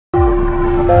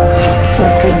Full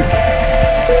screen.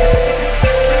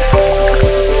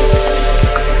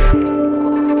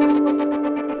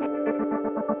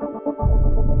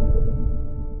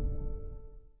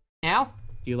 Now?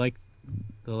 Do you like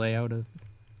the layout of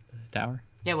the tower?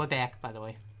 Yeah, we're back, by the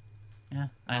way. Yeah,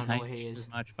 I don't know where see he is. as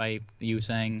much by you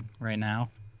saying right now.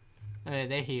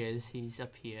 There he is. He's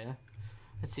up here.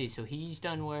 Let's see. So he's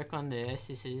done work on this.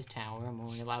 This is his tower. I'm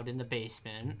only allowed in the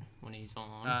basement when he's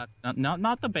on.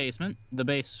 Not the basement. The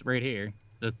base right here.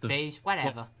 The Base,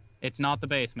 whatever. Well, it's not the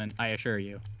basement, I assure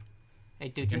you. Hey,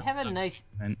 dude, you have a nice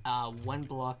basement. 1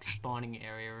 block spawning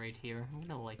area right here. I'm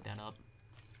gonna light that up.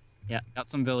 Yeah, got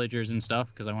some villagers and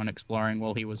stuff because I went exploring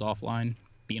while he was offline,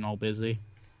 being all busy.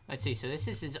 Let's see. So this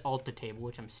is his altar table,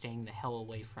 which I'm staying the hell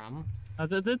away from.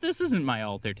 This isn't my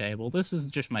altar table. This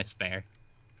is just my spare.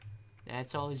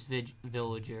 That's all his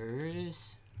villagers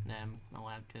that I'm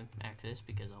allowed to access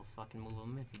because I'll fucking move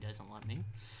him if he doesn't let me.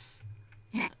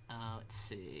 Let's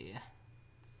see.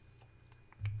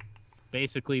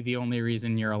 Basically, the only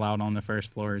reason you're allowed on the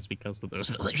first floor is because of those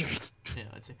villagers. Yeah,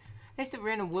 let's see. That's the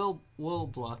random wool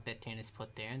block that Tanis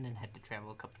put there, and then had to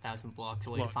travel a couple thousand blocks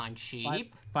away to find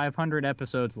sheep. 500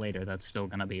 episodes later, that's still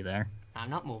gonna be there. I'm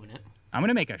not moving it. I'm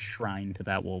gonna make a shrine to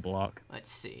that wool block.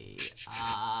 Let's see.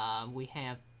 We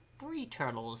have 3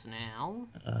 turtles now.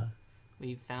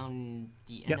 We found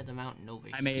the end of the mountain over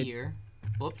here.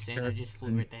 Whoops, and I just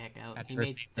flew right the heck out. He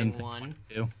made thing 1.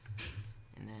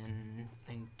 And then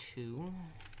thing 2.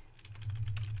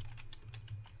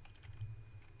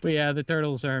 But yeah, the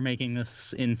turtles are making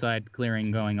this inside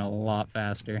clearing going a lot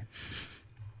faster. 6,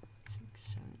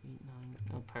 7, 8, 9.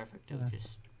 Oh, perfect. I'll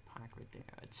just park right there.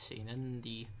 Let's see. Then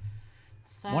the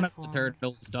one of the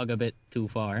turtles dug a bit too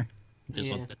far, which is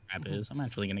what the trap Mm-hmm. is. I'm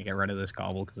actually gonna get rid of this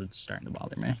cobble because it's starting to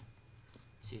bother me.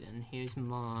 See, then here's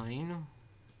mine.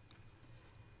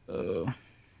 Oh.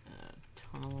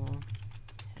 Tunnel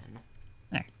 10.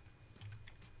 There.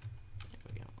 There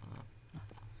we go.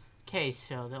 Okay,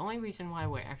 so the only reason why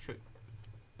we're actually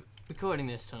recording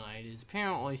this tonight is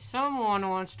apparently someone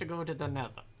wants to go to the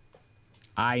nether.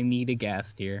 I need a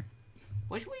gas tier.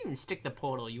 Where should we even stick the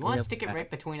portal? You want to stick it right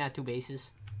between our 2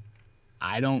 bases?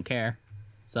 I don't care.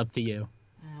 It's up to you.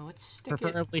 Let's stick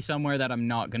Preferably somewhere that I'm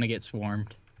not gonna get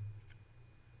swarmed.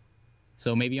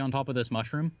 So maybe on top of this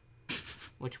mushroom?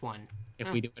 Which one?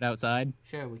 If we do it outside?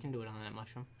 Sure, we can do it on that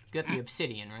mushroom. You got the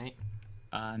obsidian, right?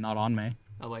 Not on me.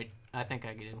 Oh, wait. I think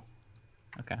I do.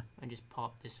 Okay. I just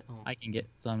popped this. Oh. I can get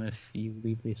some if you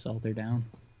leave the salter down.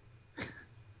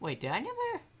 Wait, did I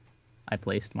never... I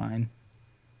placed mine.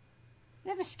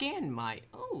 Never scanned my...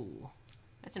 Oh.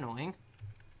 That's annoying.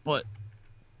 What?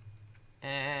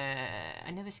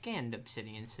 I never scanned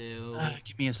obsidian, so...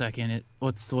 Give me a second.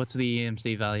 What's the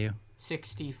EMC value?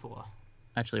 64.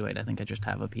 Actually, wait, I think I just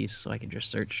have a piece, so I can just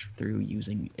search through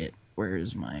using it. Where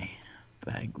is my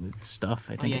bag with stuff?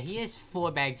 I think he has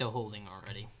 4 bags of holding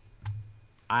already.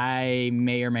 I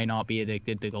may or may not be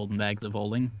addicted to golden bags of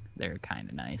holding. They're kind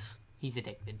of nice. He's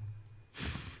addicted.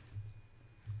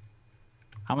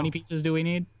 How many pieces do we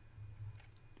need?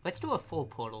 Let's do a full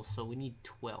portal, so we need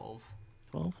 12.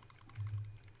 12?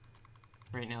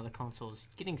 Right now the console is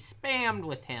getting spammed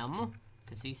with him,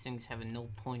 because these things have a no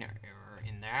pointer error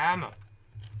in them.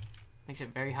 Makes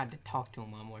it very hard to talk to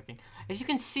him while I'm working. As you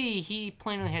can see, he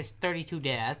plainly has 32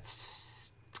 deaths.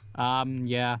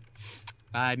 Yeah.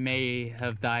 I may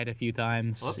have died a few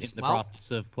times in the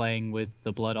process of playing with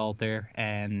the blood altar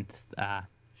and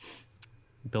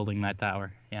building that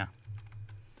tower. Yeah.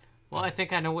 Well, I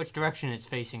think I know which direction it's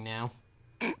facing now.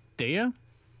 Do you?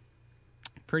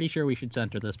 Pretty sure we should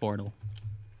center this portal.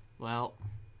 Well,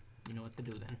 you know what to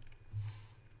do then.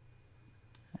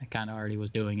 I kind of already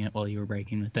was doing it while you were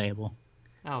breaking the table.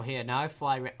 Oh, here, now I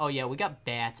fly right... Oh, yeah, we got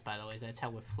bats, by the way. That's how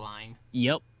we're flying.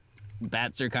 Yep.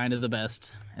 Bats are kind of the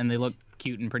best. And they look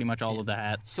cute in pretty much all of the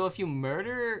hats. So if you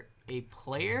murder a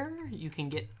player, you can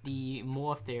get the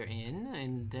morph they're in,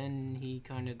 and then he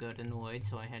kind of got annoyed,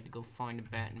 so I had to go find a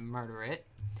bat and murder it.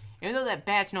 Even though that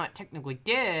bat's not technically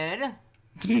dead...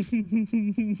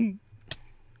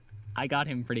 I got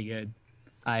him pretty good.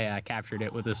 I captured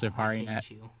it with a safari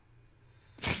net. You.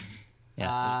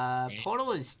 Yeah.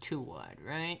 Portal is too wide,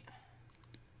 right?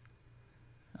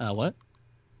 What?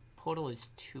 Portal is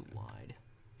too wide.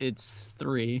 It's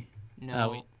 3.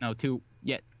 No. Wait, no, 2.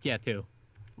 Yeah, 2.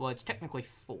 Well, it's technically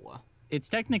 4. It's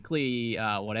technically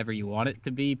whatever you want it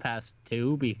to be past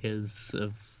 2 because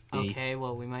of the... Okay,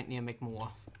 well, we might need to make more.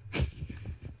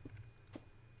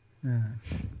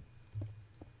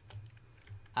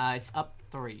 It's up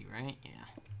 3, right? Yeah.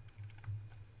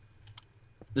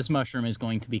 This mushroom is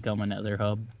going to become another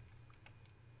hub.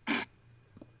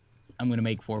 I'm gonna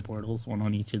make 4 portals, 1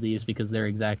 on each of these, because they're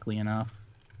exactly enough.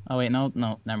 Oh wait, no,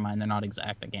 never mind. They're not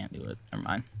exact. I can't do it. Never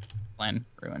mind. Plan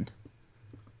ruined.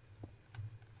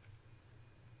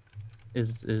 Are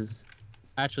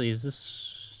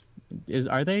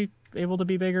they able to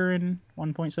be bigger in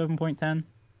 1.7.10?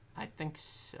 I think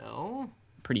so.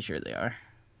 Pretty sure they are.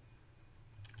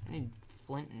 I need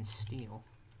flint and steel.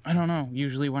 I don't know.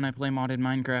 Usually when I play modded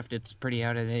Minecraft, it's pretty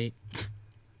out of date.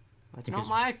 It's not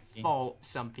my fault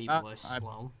some people are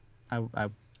slow. I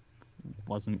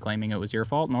wasn't claiming it was your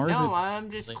fault, nor is it... No,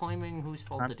 I'm just claiming whose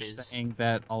fault it is. I'm saying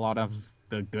that a lot of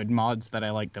the good mods that I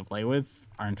like to play with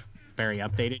aren't very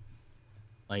updated.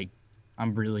 Like,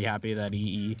 I'm really happy that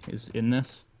EE is in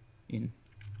this, in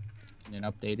an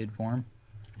updated form.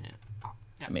 Yeah.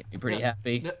 That made me pretty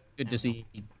happy. Good to see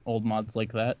old mods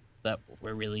like that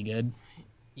were really good.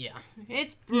 Yeah,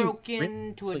 it's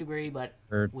broken to a degree, but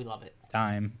we love it. It's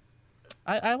time.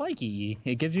 I like EE.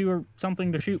 It gives you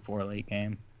something to shoot for late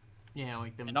game. Yeah,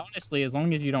 like them. And honestly, as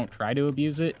long as you don't try to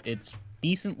abuse it, it's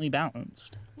decently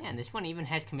balanced. Yeah, and this one even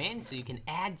has commands so you can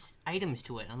add items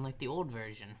to it, unlike the old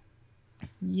version.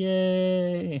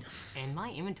 Yay! And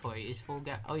my inventory is full.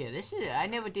 Oh yeah, this is. I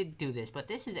never did do this, but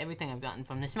this is everything I've gotten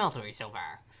from the smeltery so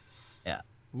far. Yeah.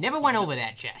 Never went over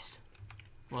that chest.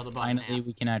 Well, the bottom finally, half.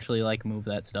 We can actually like move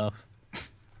that stuff.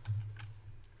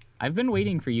 I've been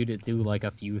waiting for you to do like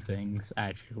a few things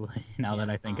actually. Now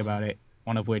that I think about it,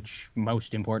 one of which,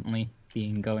 most importantly,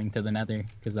 being going to the Nether,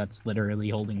 because that's literally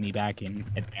holding me back in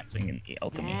advancing in the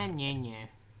alchemy. Yeah.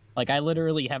 Like I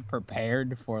literally have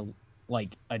prepared for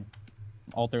like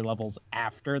altar levels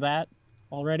after that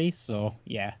already. So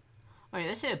yeah. Oh yeah,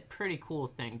 this is a pretty cool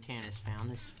thing Tanis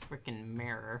found. This freaking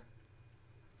mirror.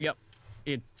 Yep.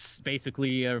 It's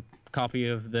basically a copy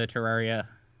of the Terraria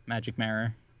magic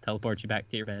mirror. Teleports you back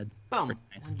to your bed. Boom.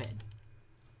 Nice. On bed.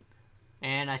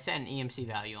 And I set an EMC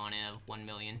value on it of 1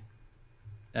 million.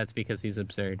 That's because he's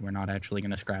absurd. We're not actually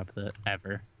going to scrap it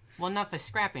ever. Well, not for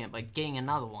scrapping it, but getting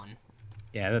another one.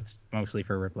 Yeah, that's mostly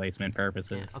for replacement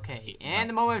purposes. Yeah, okay, and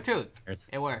the moment of truth.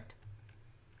 It worked.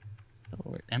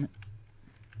 Oh, damn it.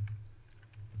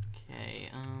 Okay,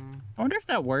 I wonder if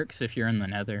that works if you're in the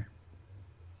Nether.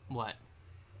 What?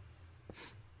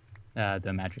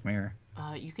 The magic mirror.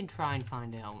 You can try and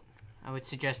find out. I would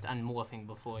suggest unmorphing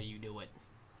before you do it.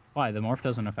 Why? The morph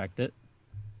doesn't affect it.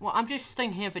 Well, I'm just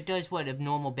thinking if it does what a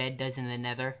normal bed does in the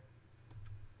Nether.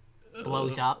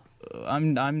 Blows up.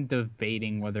 I'm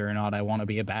debating whether or not I want to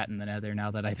be a bat in the Nether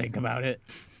now that I think about it.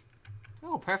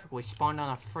 Oh, perfect. We spawned on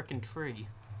a frickin' tree.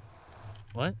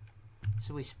 What?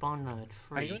 So we spawned on a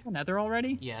tree. Are you in the Nether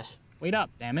already? Yes. Wait up,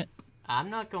 damn it.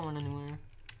 I'm not going anywhere.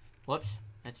 Whoops.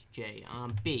 That's J.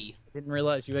 B. Didn't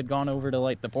realize you had gone over to,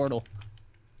 like, the portal.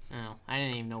 Oh, I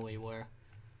didn't even know where you were.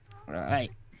 Alright.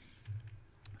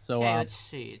 So, okay, let's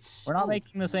see. We're not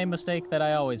making the same mistake that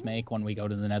I always make when we go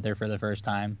to the Nether for the first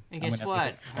time. And guess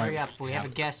what? Hurry up. We have a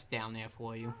guest down there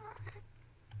for you.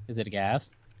 Is it a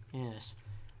gas? Yes.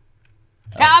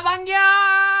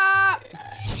 Kabanga!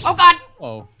 Oh, God!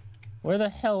 Whoa. Where the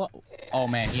hell? Oh,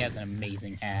 man, he has an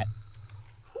amazing hat.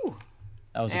 Whew.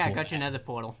 That was a cool I got you another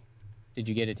portal. Did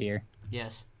you get a tier?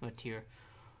 Yes, a tier.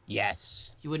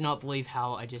 Yes. You would not believe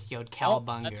how I just yelled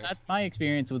Cowabunga. Oh, that's my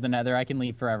experience with the Nether. I can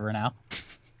leave forever now.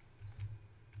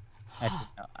 Actually,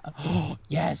 no.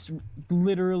 Yes,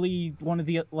 literally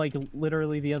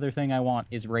literally the other thing I want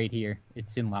is right here.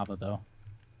 It's in lava though.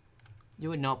 You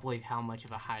would not believe how much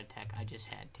of a heart attack I just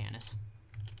had, Tanis.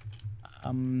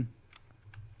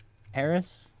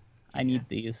 Harris, I need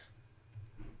these.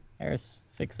 Harris,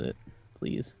 fix it,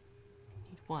 please.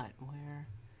 Need what? Where?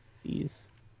 These.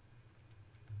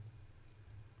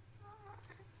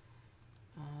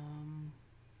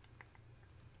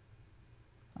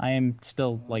 I am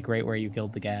still, like, right where you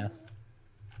killed the gas.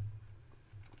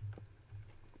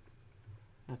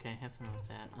 Okay, have fun with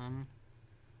that.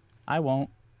 I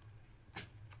won't.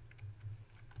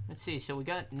 Let's see, so we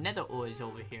got nether ores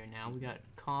over here now. We got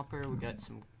copper, we got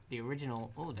the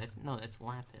original... Oh, that's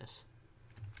lapis.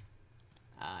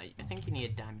 I think you need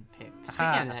a diamond pick. Speaking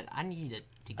of that, I need it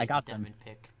to get the diamond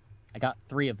pick. I got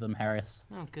 3 of them, Harris.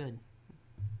 Oh, good.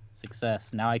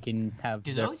 Success. Now I can have...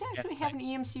 Do those actually have an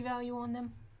EMC value on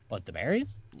them? What, the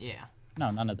berries? Yeah.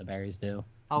 No, none of the berries do.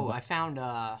 Oh, I found,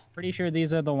 Pretty sure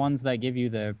these are the ones that give you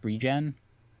the regen,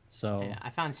 so... Yeah, I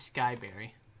found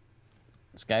skyberry.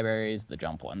 Skyberry is the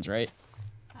jump ones, right?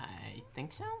 I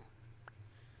think so.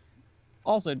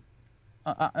 Also,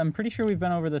 I'm pretty sure we've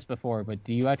been over this before, but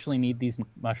do you actually need these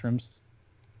mushrooms?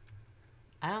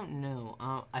 I don't know.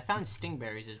 I found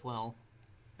stingberries as well.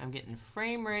 I'm getting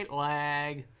frame rate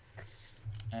lag.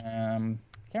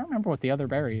 Can't remember what the other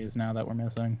berry is now that we're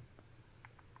missing.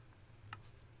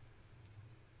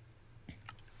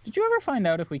 Did you ever find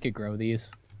out if we could grow these?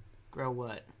 Grow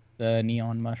what? The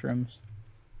neon mushrooms.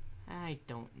 I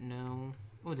don't know.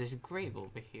 Oh, there's a grave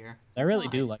over here. I really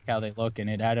do like how they look, and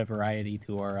it added variety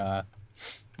to our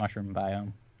mushroom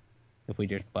biome. If we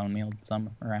just bone mealed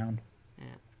some around. Yeah.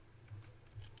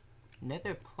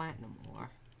 Nether platinum ore.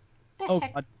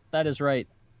 That is right.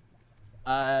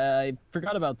 I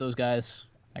forgot about those guys.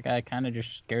 That guy kind of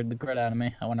just scared the crud out of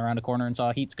me. I went around a corner and saw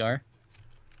a heat scar.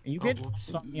 Are you getting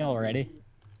lost on me already?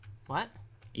 What? Are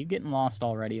you getting lost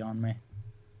already on me?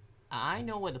 I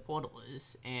know where the portal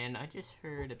is, and I just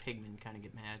heard a pigman kind of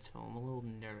get mad, so I'm a little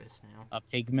nervous now. A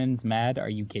pigman's mad? Are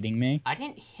you kidding me? I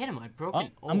didn't hit him. I broke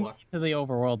an ore. I'm going to the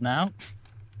overworld now.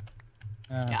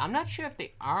 Yeah, I'm not sure if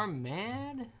they are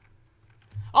mad.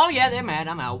 Oh, yeah, they're mad.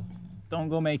 I'm out. Don't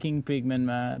go making pigmen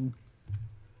mad.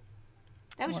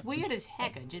 That was weird as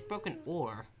heck. I just broke an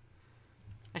ore.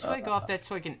 I swear to God,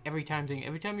 that's like an every time thing.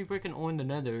 Every time you break an ore in the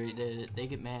nether, they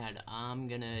get mad. I'm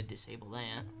gonna disable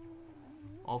that.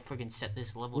 I'll freaking set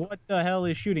this level. What the hell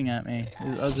is shooting at me?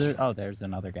 Oh, there's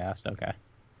another ghast. Okay. I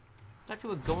thought you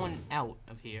were going out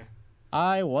of here.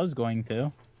 I was going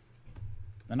to.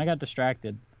 Then I got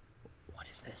distracted. What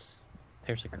is this?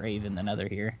 There's a grave in the nether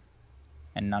here.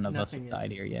 And none of us have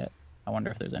died here yet. I wonder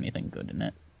if there's anything good in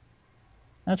it.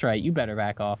 That's right. You better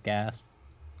back off, ghast.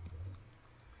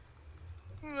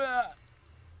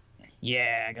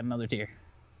 Yeah, I got another tear.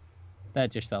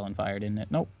 That just fell in fire, didn't it?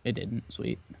 Nope, it didn't.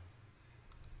 Sweet.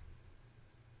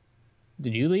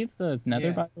 Did you leave the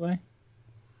nether, by the way?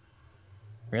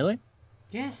 Really?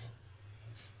 Yes.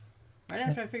 Right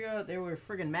after I figured out they were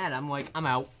friggin' mad, I'm like, I'm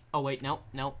out. Oh, wait, nope.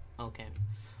 Okay.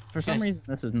 For some reason,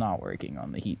 this is not working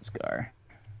on the heat scar.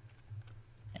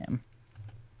 Damn.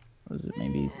 Was it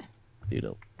maybe due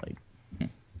to, like...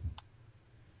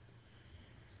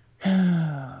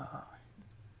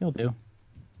 You'll do.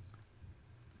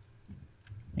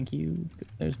 Thank you.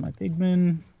 There's my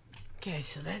pigman. Okay,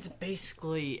 so that's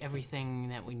basically everything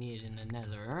that we need in the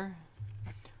nether.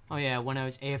 Oh yeah, when I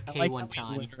was AFK one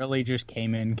time. You literally just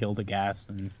came in, killed a ghast,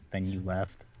 and then you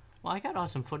left. Well, I got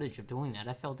awesome footage of doing that.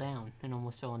 I fell down and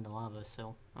almost fell into lava,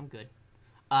 so I'm good.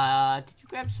 Did you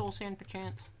grab soul sand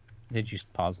perchance? Did you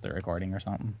pause the recording or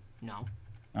something? No.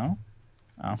 No?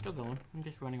 Oh. I'm still going. I'm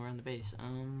just running around the base.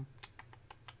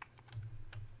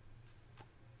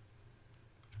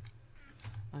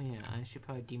 Oh yeah, I should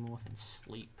probably demorph and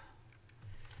sleep.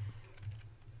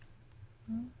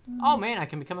 Oh man, I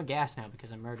can become a ghast now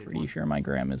because I murdered one. Pretty sure my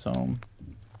grandma's home.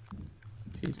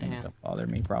 She's gonna come bother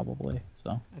me probably,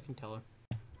 so. I can tell her.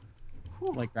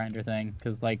 Like grinder thing,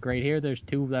 because like right here, there's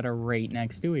two that are right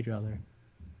next to each other.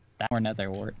 That or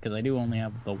nether wart, because I do only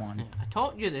have the one. Yeah, I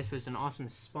told you this was an awesome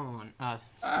spawn,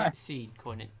 seed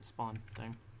coordinate spawn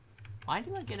thing. Why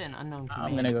do I get an unknown command?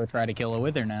 I'm gonna go try to kill a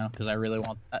wither now, because I really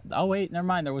want... Oh wait, never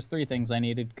mind, there was 3 things I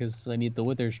needed, because I need the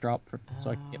withers drop so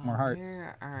I can get more hearts.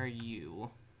 Where are you?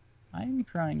 I'm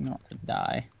trying not to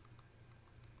die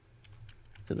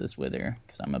to this wither,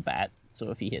 because I'm a bat, so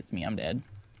if he hits me, I'm dead.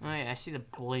 Oh yeah, I see the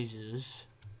blazes.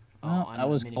 Oh, that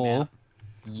was cool.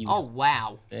 Oh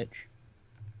wow. Bitch.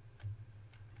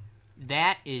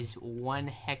 That is one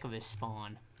heck of a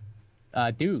spawn.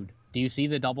 Dude, do you see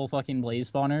the double fucking blaze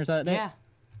spawners out there? Yeah.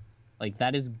 Like,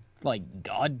 that is, like,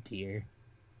 god tier.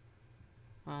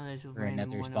 Oh, there's for a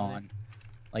nether spawn.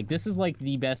 Like, this is, like,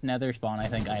 the best nether spawn I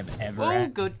think I've ever had.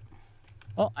 Oh, good.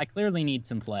 Well, I clearly need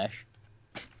some flesh.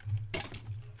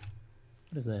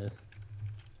 What is this?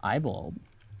 Eyebulb.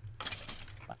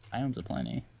 Biomes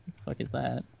aplenty. What the fuck is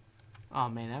that? Oh,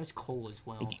 man, that was cool as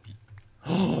well.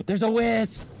 Oh, there's a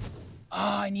wisp! Oh,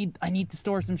 I need to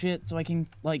store some shit so I can,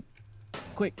 like,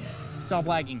 quick, stop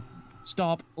lagging.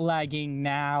 Stop lagging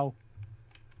now.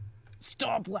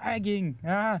 Stop lagging!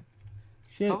 Ah!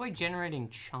 Shit. Probably generating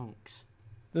chunks.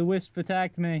 The wisp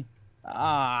attacked me.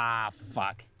 Ah,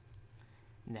 fuck.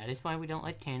 And that is why we don't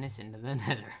let Tanis into the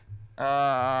nether.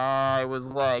 I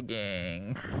was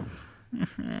lagging.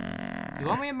 You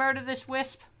want me to murder this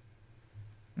wisp?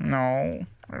 No,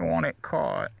 I want it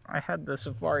caught. I had the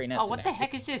safari net. Oh, what the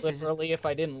heck is this? Literally, if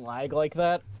I didn't lag like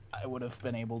that, I would have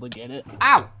been able to get it.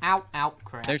 Ow! Ow! Ow!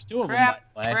 Crap! There's 2 of them,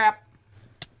 by the way. Crap!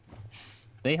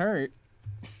 They hurt.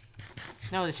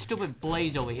 No, this stupid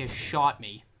blaze over here shot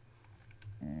me.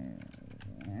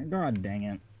 God dang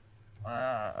it.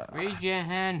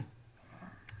 Regen.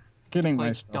 Getting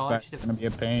my stuff back is gonna be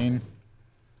a pain.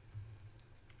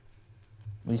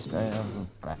 At least I have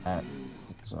a bat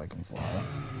so I can fly.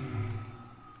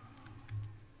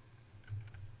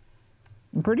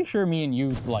 I'm pretty sure me and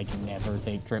you, like, never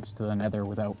take trips to the nether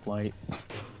without flight.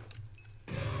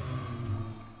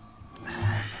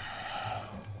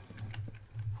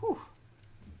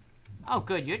 Oh,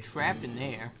 good. You're trapped in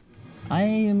there. I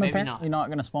am maybe apparently not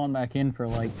going to spawn back in for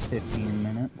like 15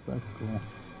 minutes. That's cool.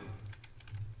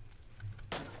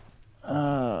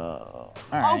 All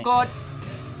right. Oh, God.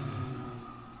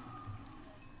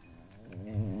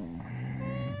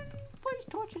 Please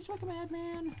torches like a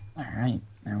madman. All right.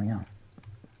 There we go.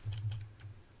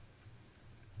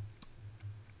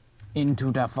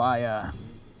 Into the fire.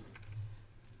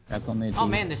 That's on the. Oh,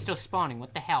 man, they're still spawning.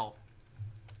 What the hell?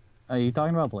 Are you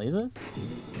talking about blazes?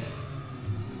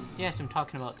 Yes, I'm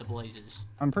talking about the blazes.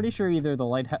 I'm pretty sure either the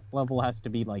light level has to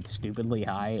be, like, stupidly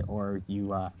high, or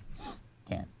you,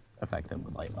 can't affect them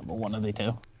with light level. One of the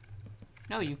two.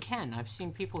 No, you can. I've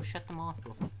seen people shut them off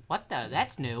before. What the?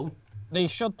 That's new. They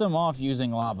shut them off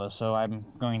using lava, so I'm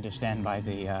going to stand by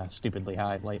the, stupidly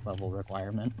high light level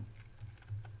requirement.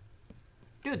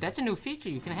 Dude, that's a new feature.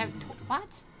 You can have... What?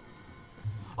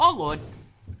 Oh, Lord.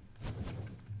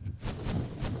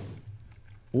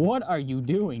 What are you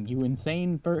doing, you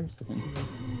insane person?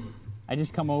 I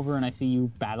just come over and I see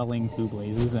you battling two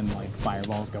blazes and, like,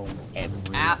 fireballs going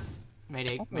everywhere. Ah.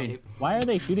 Mayday, mayday. Why are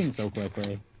they shooting so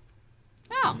quickly?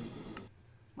 Oh.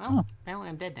 Well, apparently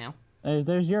I'm dead now.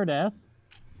 There's your death.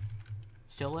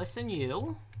 Still less than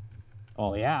you.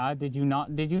 Oh, yeah. Did we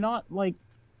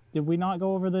not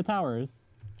go over the towers?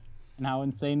 And how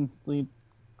insanely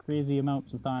crazy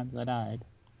amounts of times I died.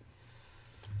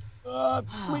 Oh,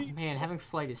 man, having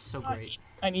flight is so great.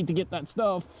 I need to get that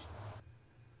stuff.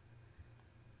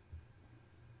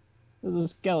 There's a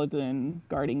skeleton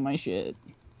guarding my shit.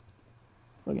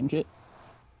 Fucking shit.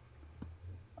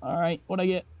 Alright, what'd I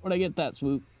get? What'd I get that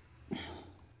swoop?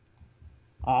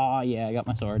 Oh, yeah, I got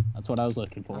my sword. That's what I was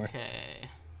looking for. Okay.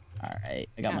 Alright,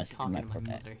 I got my sword. My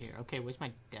mother here. Okay, where's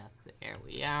my death? There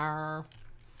we are.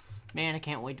 Man, I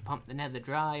can't wait to pump the nether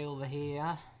dry over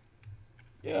here.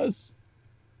 Yes.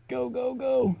 Go, go,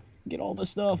 go. Get all the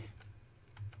stuff.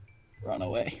 Run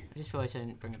away. I just realized I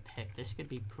didn't bring a pick. This could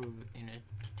be proved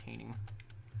entertaining.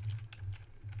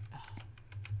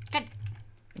 Good. I'm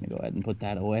gonna go ahead and put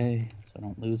that away so I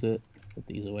don't lose it. Put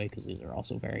these away because these are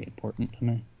also very important to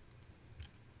me.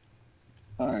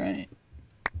 Alright.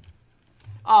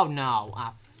 Oh no.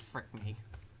 Ah, frick me.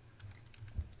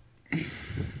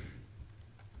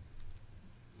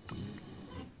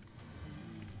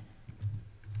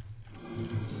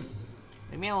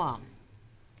 Leave me alone.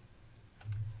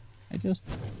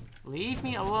 Leave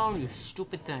me alone, you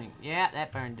stupid thing. Yeah,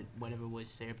 that burned. Whatever was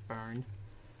there burned.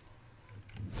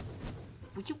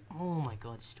 Would you? Oh my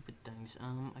god, stupid things.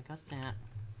 I got that.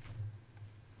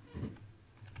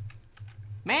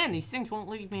 Man, these things won't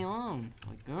leave me alone.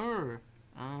 Like, grr.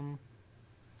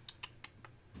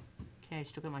 Okay, I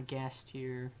still got my gas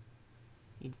tier.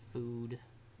 Need food.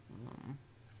 Got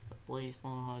blaze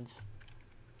logs.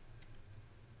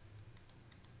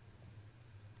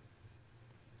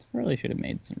 Really should have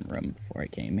made some room before I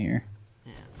came here.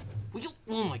 Yeah. Would you?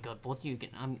 Oh my god, both of you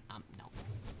get. No.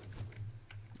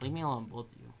 Leave me alone,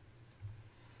 both of you.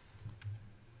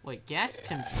 Wait, gas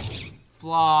can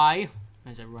fly.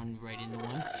 As I run right into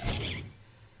one.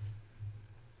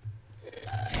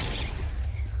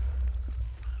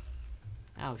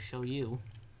 I'll show you.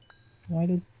 Why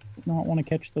does it not want to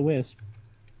catch the wisp?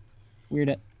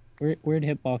 Weird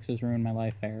hitboxes ruin my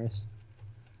life, Harris.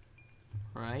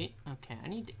 Right, okay, I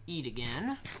need to eat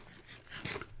again.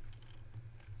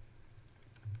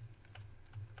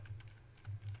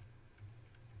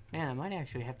 Man, I might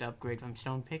actually have to upgrade from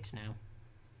stone picks now.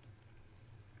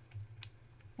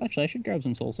 Actually, I should grab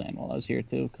some soul sand while I was here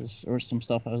too, because there was some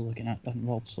stuff I was looking at that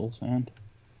involved soul sand.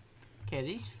 Okay,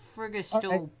 these friggers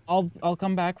still... Right. I'll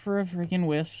come back for a freaking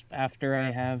wisp after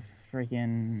I have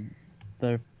freaking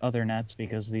the other nets,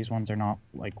 because these ones are not,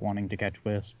 like, wanting to catch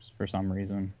wisps for some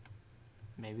reason.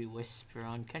 Maybe wisps are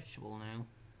uncatchable now.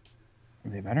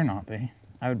 They better not be.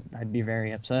 I'd be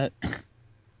very upset.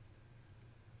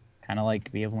 Kind of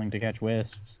like be able to catch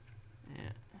wisps.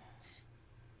 Yeah.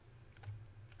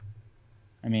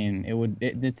 I mean,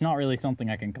 it's not really something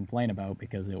I can complain about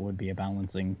because it would be a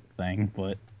balancing thing,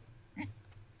 but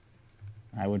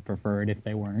I would prefer it if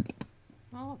they weren't.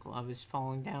 Oh, look, lava's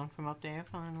falling down from up there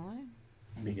finally.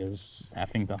 Because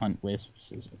having to hunt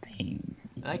wisps is a pain.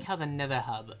 I like how the nether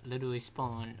hub literally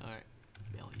spawned, or,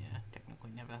 well, yeah,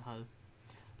 technically nether hub,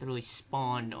 literally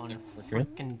spawned on a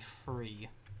freaking tree.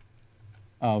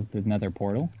 Oh, the nether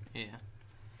portal? Yeah.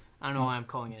 I don't know why I'm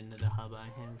calling it a nether hub. I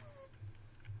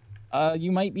have...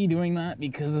 You might be doing that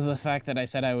because of the fact that I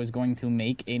said I was going to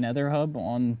make a nether hub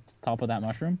on top of that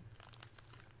mushroom.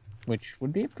 Which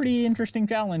would be a pretty interesting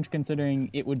challenge considering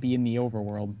it would be in the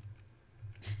overworld.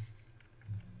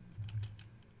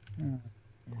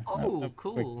 Oh,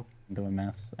 cool. Into a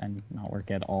mess and not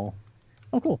work at all.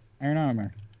 Oh, cool. Iron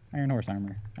armor. Iron horse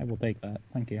armor. I will take that.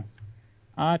 Thank you.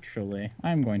 Actually,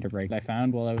 I'm going to break. I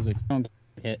found while I was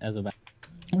hit as a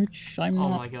which I'm not. Oh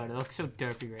not. my god, it looks so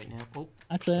derpy right now. Oh.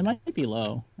 Actually, it might be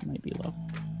low. It might be low.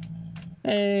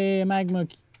 Hey, magma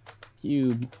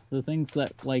cube. The things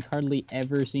that, like, hardly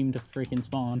ever seem to freaking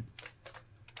spawn.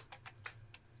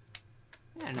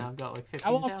 Yeah, now I've got, like, 15.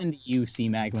 How often do you see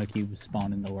magma cubes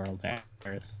spawn in the world,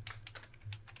 Harris?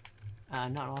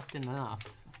 Not often enough.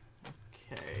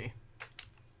 Okay.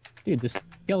 Dude, this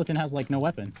skeleton has, like, no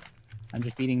weapon. I'm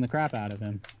just beating the crap out of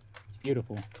him. It's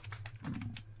beautiful.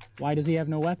 Why does he have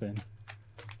no weapon?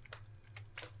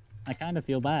 I kind of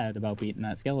feel bad about beating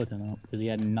that skeleton up, because he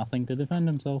had nothing to defend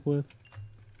himself with.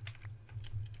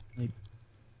 Like,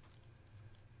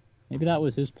 maybe that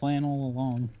was his plan all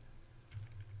along.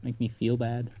 Make me feel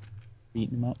bad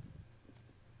beating him up.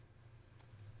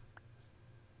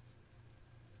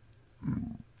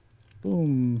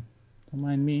 Boom. Don't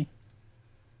mind me.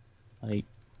 Like,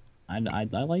 I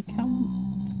like how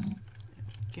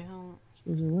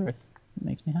those are worth. It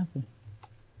makes me happy.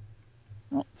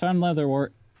 Oh, found leatherwort.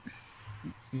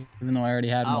 Even though I already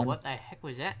had one. Oh, what the heck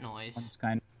was that noise? It's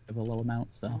kind of a low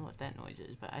amount, so. I don't know what that noise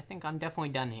is, but I think I'm definitely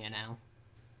done here now.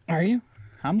 Are you?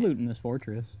 I'm looting this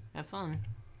fortress. Have fun.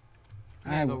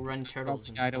 I go run turtles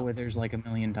and stuff. Where there's like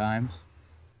 1,000,000 times.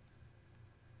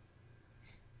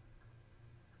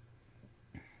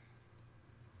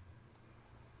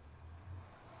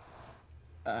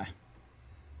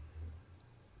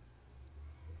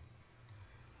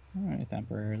 Alright,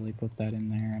 temporarily put that in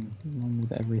there and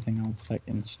move everything else that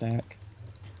can stack.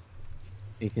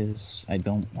 Because I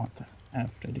don't want to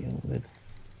have to deal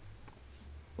with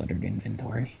cluttered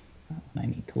inventory. I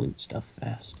need to loot stuff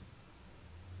fast.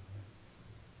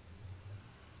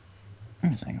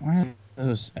 Wait a second, where are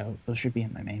those? Oh, those should be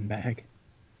in my main bag.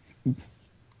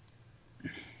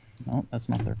 No, that's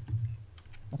not there.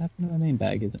 What happened to my main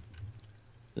bag? Is it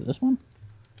this one?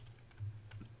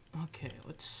 Okay,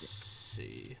 let's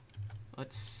see. There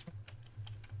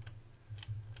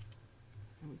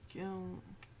we go.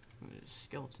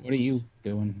 Skeletons. What are you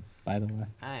doing, by the way?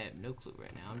 I have no clue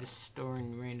right now. I'm just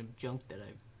storing random junk that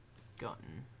I've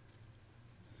gotten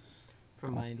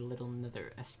from my little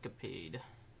nether escapade.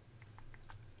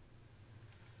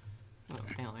 Well,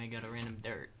 apparently I got a random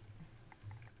dirt.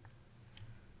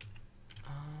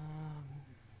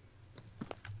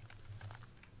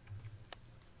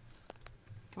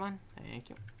 Come on, thank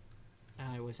you.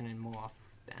 I wasn't in morph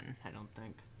then, I don't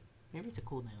think. Maybe it's a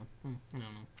cooldown. I don't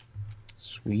know.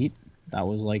 Sweet. That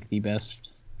was like the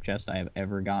best chest I have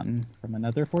ever gotten from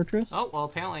another fortress. Oh, well,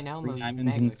 apparently now I'm a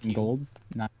diamonds and some gold,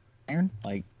 not iron.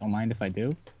 Like, don't mind if I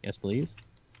do. Yes, please.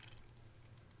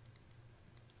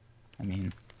 I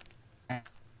mean, it's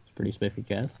a pretty spiffy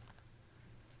chest.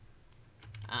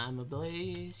 I'm a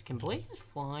blaze. Can blazes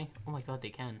fly? Oh my god, they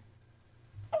can.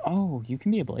 Oh, you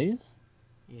can be a blaze?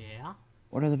 Yeah.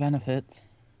 What are the benefits?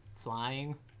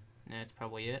 Flying. That's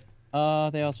probably it.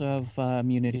 They also have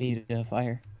immunity to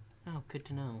fire. Oh, good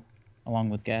to know. Along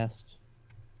with ghast.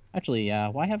 Actually,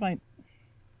 why have I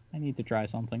need to try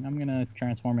something. I'm gonna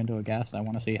transform into a ghast. I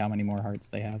want to see how many more hearts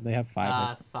they have. They have 5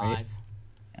 hearts, 5. right?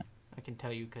 Yeah. I can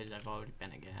tell you because I've already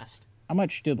been a ghast. How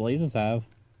much do blazes have?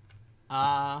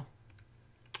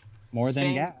 More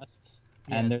than ghasts.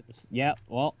 Yeah. And there's, yeah,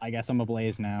 well, I guess I'm a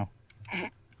blaze now.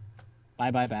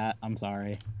 Bye-bye, bat. I'm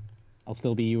sorry. I'll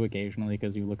still be you occasionally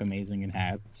because you look amazing in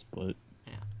hats, but...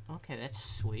 Yeah. Okay, that's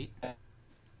sweet.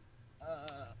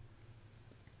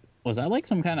 Was that like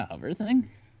some kind of hover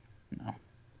thing? No.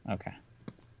 Okay.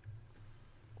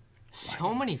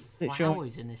 So many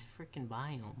flowers in this freaking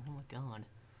biome. Oh my god.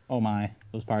 Oh my.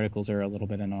 Those particles are a little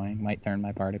bit annoying. Might turn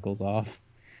my particles off.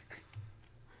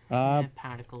 Yeah,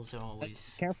 particles are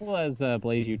always... Careful as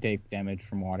blaze you take damage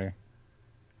from water.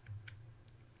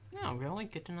 No, really?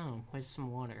 Good to know. Where's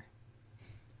some water?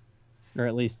 Or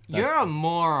at least... You're a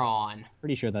moron!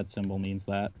 Pretty sure that symbol means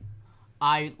that.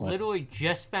 I literally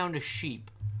just found a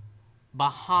sheep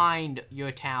behind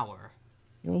your tower.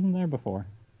 He wasn't there before.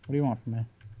 What do you want from me?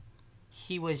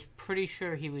 He was pretty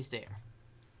sure he was there.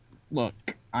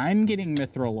 Look, I'm getting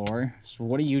mithril ore, so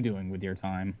what are you doing with your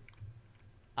time?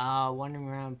 Wandering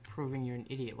around proving you're an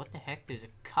idiot. What the heck? There's a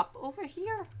cup over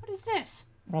here? What is this?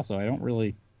 Also, I don't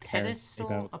really care Pedestal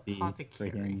about the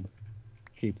apothecary. freaking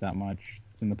sheep that much.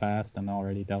 It's in the past and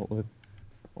already dealt with.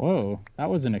 Whoa, that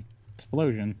was an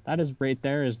explosion. That is right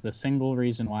there is the single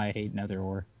reason why I hate nether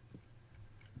ore.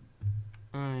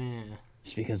 Oh, yeah.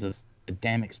 Just because of the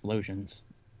damn explosions.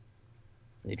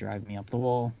 They drive me up the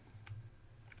wall.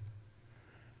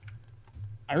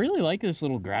 I really like this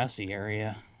little grassy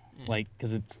area. Yeah. Like,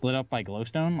 because it's lit up by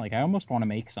glowstone. Like, I almost want to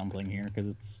make something here because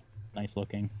it's nice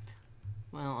looking.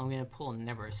 Well, I'm gonna pull a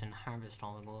Neverus and harvest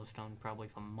all the glowstone probably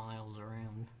for miles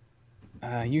around.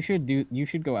 You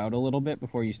should go out a little bit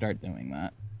before you start doing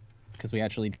that, because we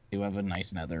actually do have a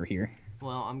nice nether here.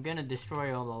 Well, I'm gonna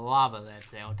destroy all the lava that's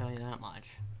there, I'll tell you that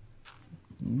much.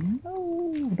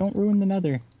 No, don't ruin the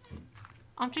nether.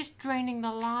 I'm just draining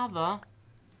the lava.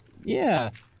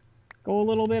 Yeah, go a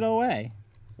little bit away,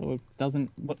 so it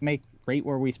doesn't make right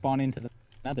where we spawn into the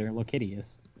nether look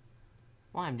hideous.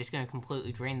 Why, I'm just gonna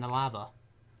completely drain the lava.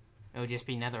 It'll just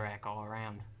be netherrack all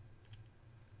around.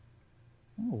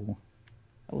 Oh,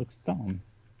 that looks dumb.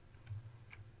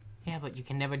 Yeah, but you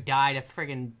can never die to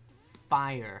friggin'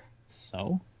 fire.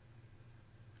 So?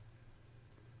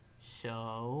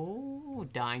 So,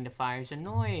 dying to fire is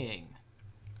annoying.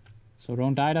 So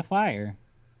don't die to fire.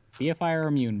 Be a fire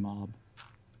immune mob.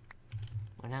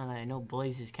 Well, now that I know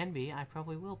blazes can be, I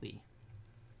probably will be.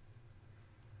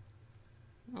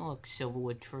 Oh, look,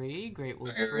 silverwood tree,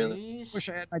 greatwood trees. Wish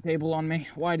I had my table on me.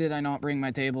 Why did I not bring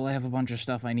my table? I have a bunch of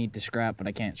stuff I need to scrap, but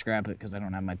I can't scrap it because I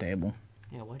don't have my table.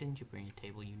 Yeah, why didn't you bring a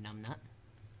table, you numbnut?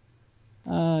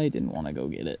 I didn't want to go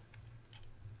get it.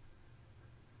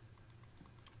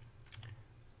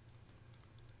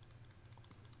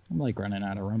 I'm like running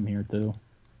out of room here too.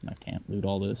 I can't loot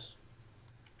all this.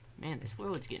 Man, this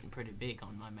world's getting pretty big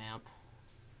on my map.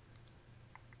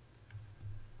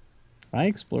 I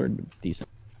explored a decent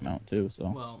amount too, so.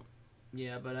 Well,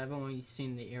 yeah, but I've only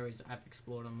seen the areas I've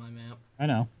explored on my map. I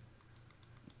know.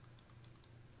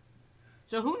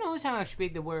 So who knows how much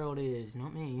big the world is?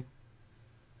 Not me.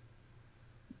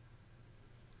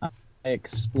 I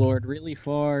explored really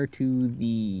far to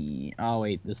the. Oh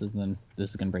wait, this is gonna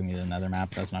bring me to another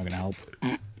map. That's not gonna help.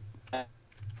 There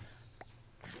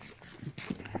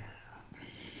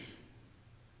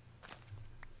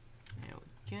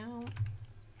we go.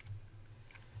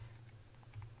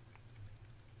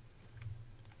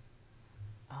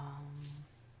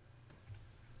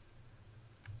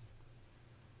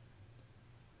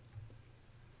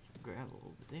 Gravel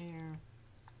over there.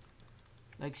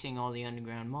 Like seeing all the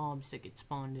underground mobs that get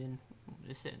spawned in.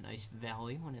 This is a nice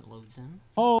valley when it loads in.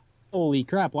 Holy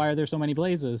crap! Why are there so many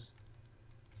blazes?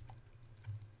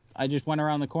 I just went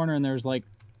around the corner and there's like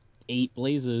 8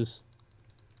 blazes.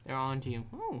 They're on to you.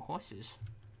 Oh, horses.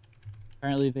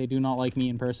 Apparently they do not like me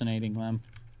impersonating them.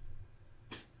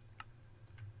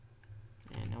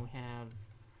 And now we have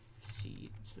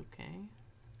seeds, okay.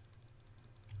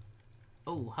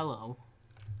 Oh, hello.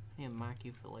 I'm gonna mark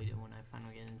you for later when I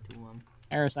finally get into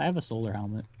Eris, I have a solar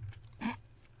helmet.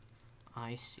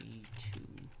 I see 2.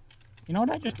 You know what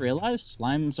I just realized?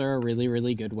 Slimes are a really,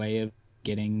 really good way of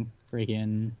getting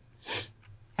friggin'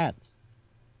 hats.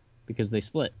 Because they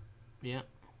split. Yep.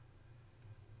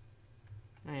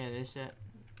 Oh yeah, there's that.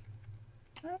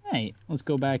 Alright, let's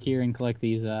go back here and collect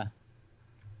these,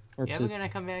 corpses. Yeah, we're gonna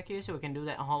come back here so we can do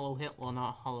that Hollow Hill. Well,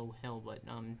 not Hollow Hill, but,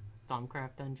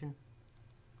 Thumbcraft dungeon.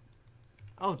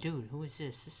 Oh, dude, who is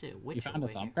this? This is a witch. You found a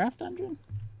Thumbcraft dungeon?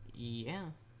 Yeah.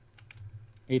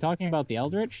 Are you talking about the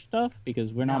Eldritch stuff?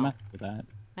 Because we're not messing with that.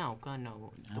 No, God,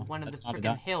 no. The No, one of the that's not a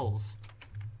freaking hills.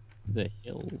 The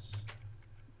hills.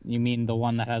 You mean the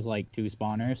one that has, like, 2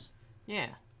 spawners? Yeah.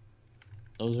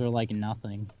 Those are, like,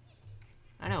 nothing.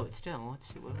 I know, it's still. Let's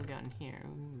see what we got in here.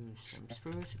 Ooh, some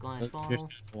spruce, glass Let's bottle. just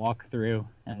walk through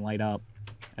and light up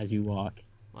as you walk.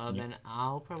 Well, then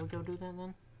I'll probably go do that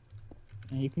then.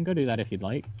 You can go do that if you'd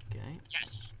like. Okay.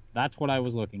 Yes! That's what I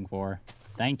was looking for.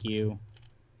 Thank you.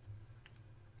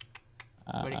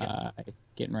 Where'd it go?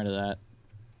 Getting rid of that.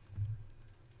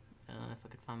 If I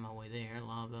could find my way there,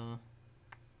 lava.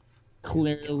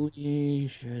 Clearly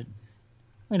should.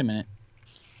 Wait a minute.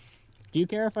 Do you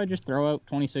care if I just throw out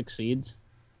 26 seeds?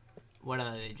 What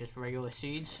are they? Just regular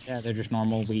seeds? Yeah, they're just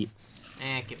normal wheat.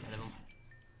 Get rid of them.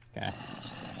 Okay.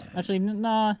 Actually,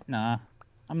 nah.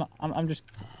 I'm just.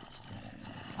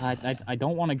 I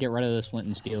don't want to get rid of this flint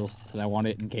and steel because I want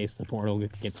it in case the portal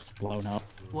gets blown up.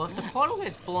 Well, if the portal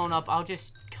gets blown up, I'll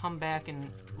just come back and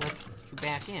let you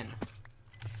back in.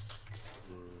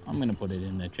 I'm gonna put it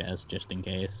in the chest just in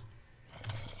case.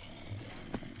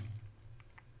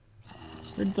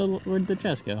 Where'd the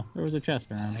chest go? There was a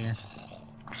chest around here.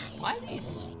 Why are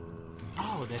these?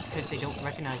 Oh, that's because they don't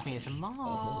recognize me as a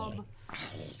mob.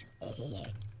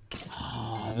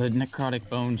 Oh, the necrotic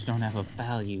bones don't have a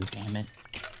value, damn it.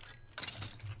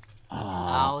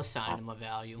 I'll assign them a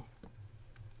value.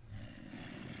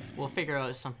 We'll figure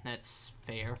out something that's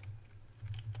fair.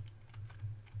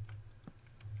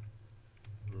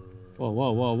 Whoa.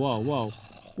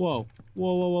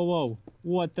 Whoa.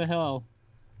 What the hell?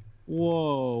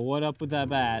 Whoa, what up with that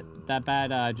bat? That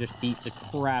bat just beat the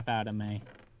crap out of me.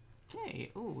 Okay,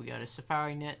 ooh, we got a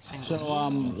safari net. So,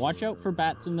 watch out for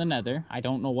bats in the nether. I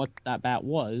don't know what that bat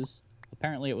was.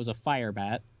 Apparently it was a fire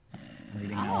bat.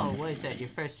 Oh, what is that, your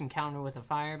first encounter with a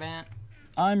fire bat?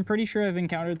 I'm pretty sure I've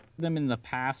encountered them in the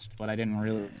past, but I didn't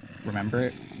really remember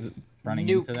it. Running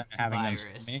nuke into them and having virus.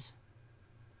 them me.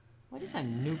 What is a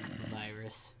nuke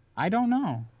virus? I don't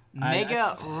know.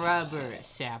 Mega rubber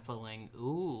sapling.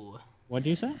 Ooh. What'd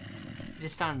you say?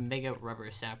 Just found mega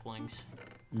rubber saplings.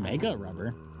 Mega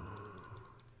rubber?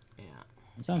 Yeah.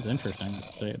 That sounds interesting,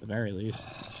 to say at the very least.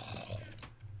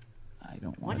 I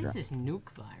don't want to. What is this nuke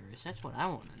virus? That's what I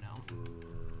want to know.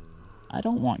 I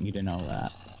don't want you to know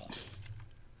that.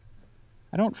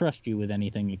 I don't trust you with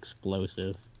anything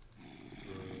explosive.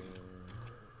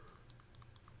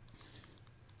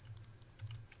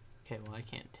 Okay, well, I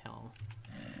can't tell.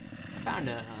 I found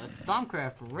a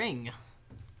Thaumcraft ring.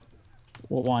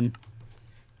 What one?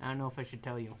 I don't know if I should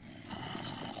tell you.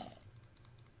 I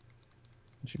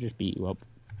should just beat you up.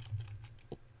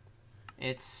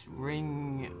 It's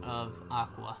Ring of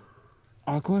Aqua.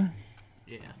 Aqua?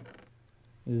 Yeah.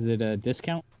 Is it a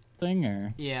discount thing,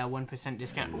 or? Yeah, 1%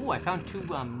 discount. Ooh, I found 2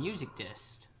 music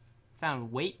discs.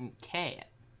 Found Weight and Cat.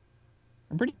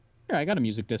 I'm pretty sure I got a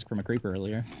music disc from a creeper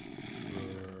earlier.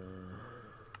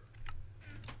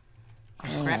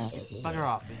 Crap, bugger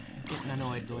off. I'm getting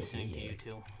annoyed listening to you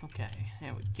two. Okay,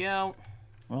 there we go.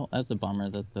 Well, that's a bummer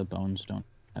that the bones don't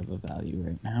have a value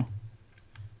right now.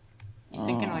 You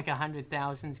thinking like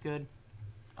 100,000's good?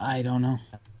 I don't know.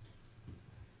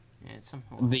 Yeah, it's some,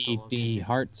 the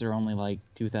hearts are only like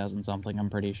 2,000 something, I'm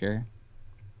pretty sure.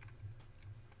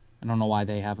 I don't know why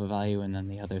they have a value and then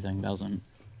the other thing doesn't.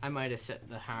 I might have set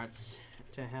the hearts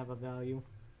to have a value.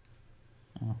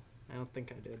 Oh. I don't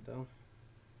think I did, though.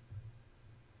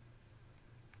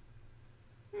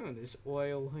 Oh, there's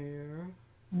oil here.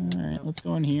 Alright, let's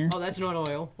go in here. Oh, that's not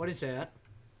oil. What is that?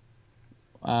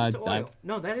 It's oil.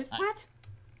 No, that is what?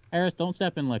 Harris, don't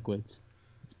step in liquids.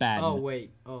 It's bad. Oh,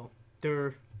 wait. Oh,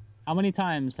 they're... How many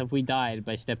times have we died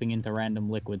by stepping into random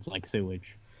liquids like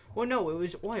sewage? Well, no, it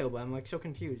was oil, but I'm like so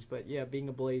confused. But yeah, being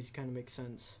a blaze kind of makes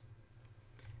sense.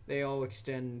 They all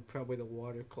extend probably the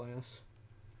water class.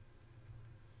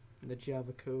 And the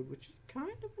Java code, which is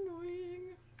kind of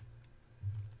annoying.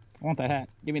 I want that hat.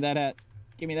 Give me that hat.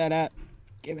 Give me that hat.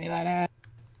 Give me that hat.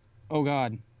 Oh,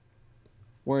 God.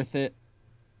 Worth it.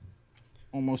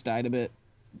 Almost died a bit,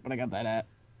 but I got that hat.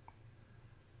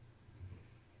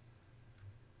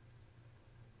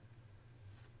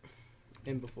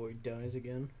 And before he dies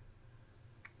again.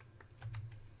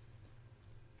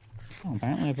 Oh,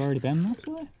 apparently I've already been this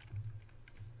way.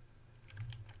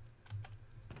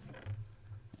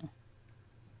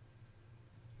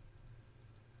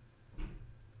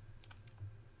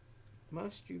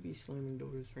 Must you be slamming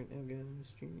doors right now,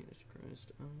 guys? Jesus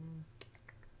Christ.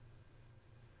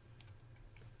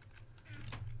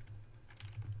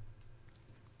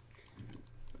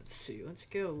 Let's see. Let's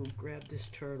go grab this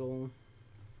turtle.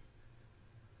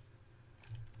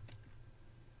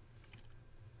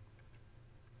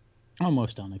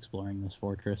 Almost done exploring this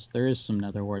fortress. There is some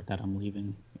netherwort that I'm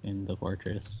leaving in the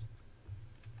fortress.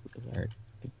 Because I already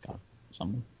got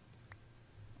some.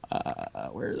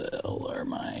 Where the hell are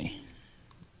my...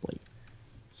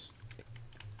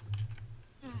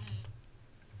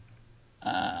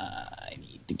 I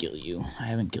need to kill you. I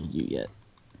haven't killed you yet.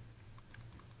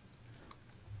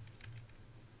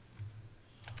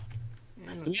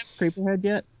 Do we have creeper head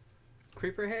yet?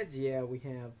 Creeper heads? Yeah, we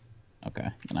have. Okay,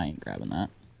 then I ain't grabbing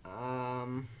that.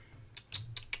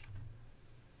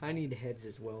 I need heads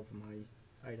as well for my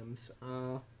items.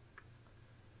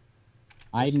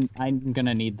 I'm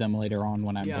gonna need them later on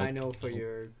when I'm. Yeah, I know for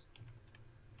your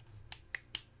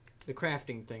the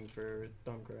crafting thing for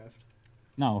Thaumcraft.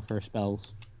 No, for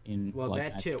spells. Well,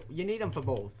 like that too. You need them for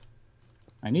both.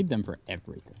 I need them for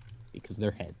everything because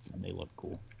they're heads and they look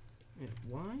cool. Yeah,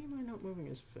 why am I not moving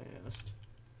as fast?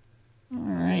 All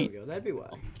right. There we go. That'd be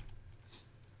why.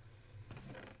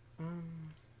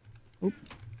 Oop.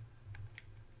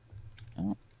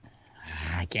 Oh.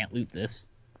 I can't loot this.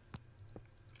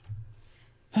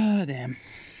 Ah, damn.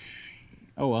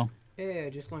 Oh well. Yeah, I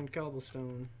just learned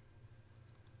cobblestone.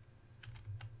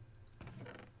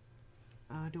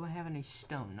 Do I have any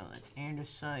stone? No, that's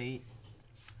andesite.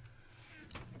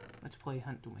 Let's play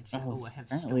hunt too much. Oh, I have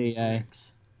stone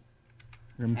bricks.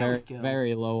 I'm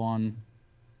very low on.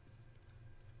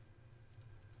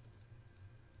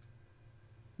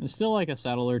 There's still like a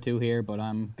settle or two here, but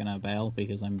I'm gonna bail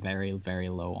because I'm very, very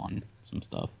low on some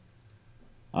stuff.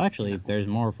 Oh, actually, there's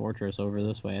more fortress over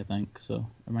this way, I think, so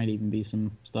there might even be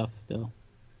some stuff still.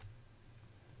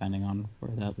 depending on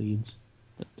where that leads.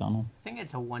 The tunnel. I think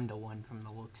it's a 1-to-1 from the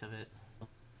looks of it.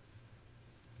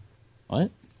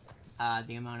 What?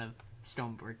 The amount of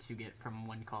stone bricks you get from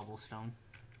 1 cobblestone.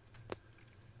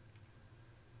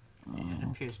 Yeah, it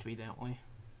appears to be that way.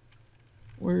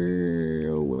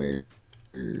 Where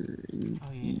is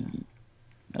the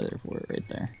other fort right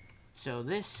there? So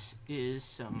this is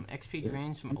some XP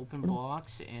drains from open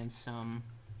blocks and some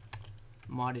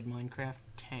modded Minecraft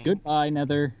tanks. Goodbye,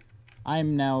 Nether.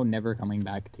 I'm now never coming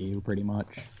back to you, pretty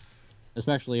much.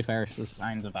 Especially if Eris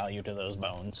assigns a value to those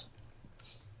bones.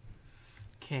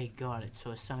 Okay, got it.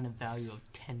 So a sign of value of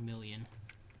 10 million.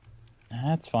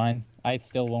 That's fine. I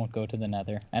still won't go to the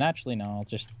Nether. And actually, no.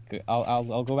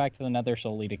 I'll go back to the Nether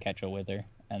solely to catch a wither,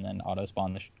 and then auto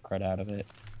spawn the crud out of it,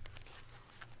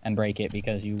 and break it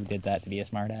because you did that to be a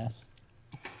smartass.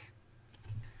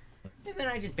 And then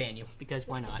I just ban you because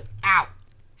why not? Ow!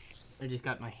 I just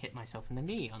hit myself in the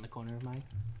knee on the corner of my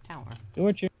tower. Do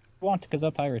what you want, because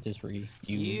a pirate is free.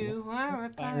 You are a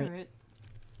pirate.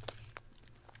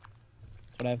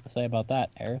 That's what I have to say about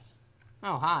that, Eris.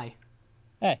 Oh, hi.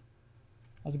 Hey,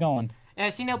 how's it going?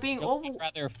 Yeah, see now being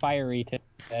rather fiery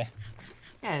today.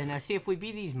 Yeah, now see if we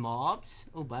beat these mobs.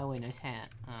 Oh, by the way, nice hat.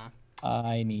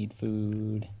 I need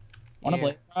food. Want a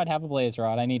blaze rod? Have a blaze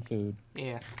rod. I need food.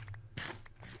 Yeah.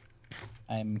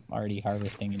 I'm already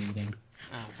harvesting and eating.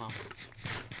 Oh, well.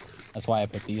 That's why I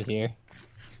put these here.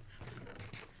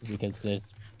 Because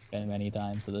there's been many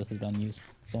times that this has been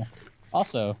useful.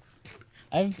 Also,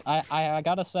 I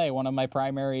gotta say, one of my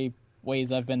primary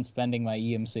ways I've been spending my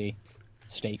EMC,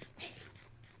 steak.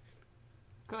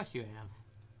 Of course you have.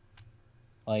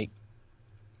 Like,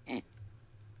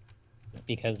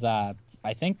 because I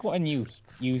think when you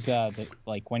use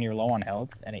when you're low on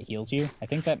health and it heals you, I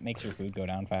think that makes your food go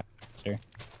down faster.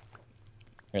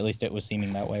 Or at least it was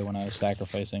seeming that way when I was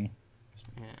sacrificing.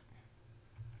 Yeah.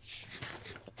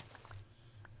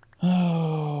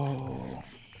 Oh.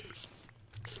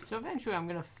 So eventually I'm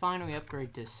gonna finally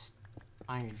upgrade this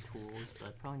iron tools,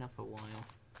 but probably not for a while.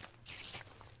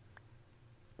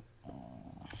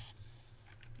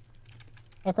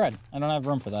 Oh crud, I don't have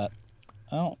room for that.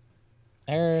 Oh.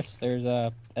 There's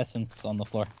essence on the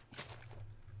floor.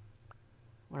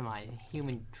 What am I, a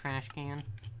human trash can?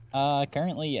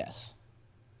 Currently yes.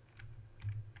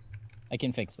 I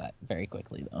can fix that very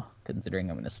quickly though, considering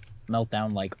I'm gonna melt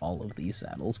down like all of these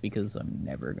saddles because I'm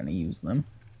never gonna use them.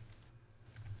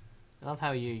 I love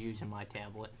how you're using my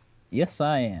tablet. Yes,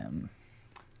 I am.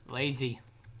 Lazy.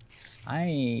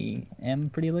 I am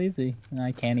pretty lazy, and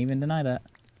I can't even deny that.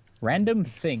 Random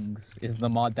Things is the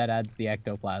mod that adds the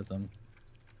ectoplasm.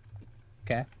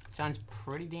 Okay. Sounds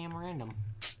pretty damn random.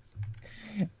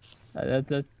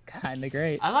 That's kind of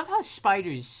great. I love how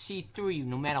spiders see through you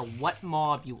no matter what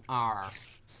mob you are.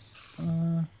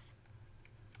 I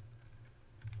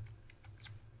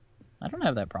don't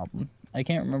have that problem. I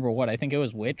can't remember what. I think it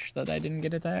was Witch that I didn't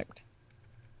get attacked.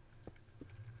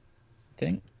 I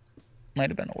think. Might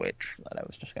have been a Witch that I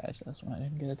was disguised as when I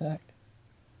didn't get attacked.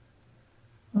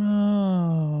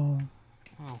 Oh.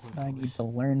 I need to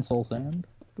learn Soul Sand.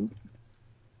 Boop.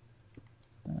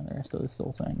 The rest of the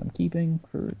Soul Sand I'm keeping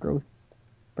for growth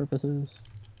purposes.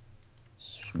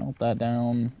 Smelt that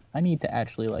down. I need to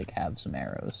actually like have some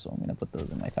arrows, so I'm gonna put those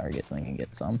in my target so I can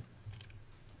get some.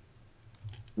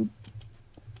 Boop.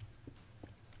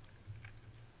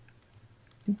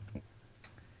 Boop.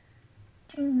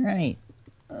 All right.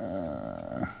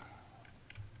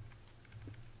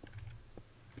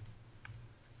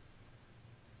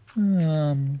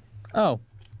 Oh.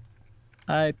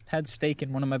 I had steak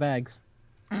in one of my bags.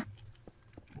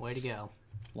 Way to go.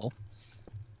 Well.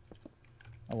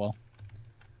 Oh well.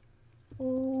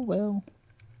 Oh well.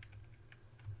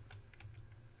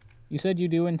 You said you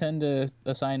do intend to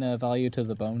assign a value to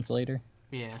the bones later?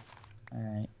 Yeah.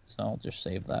 Alright, so I'll just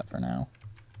save that for now.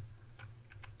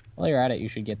 While you're at it, you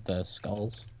should get the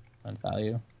skulls on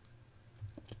value.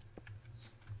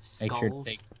 Skulls? Make sure to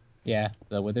take... Yeah,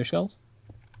 the wither skulls?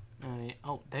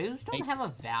 Oh, those don't have a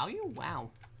value?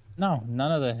 Wow. No,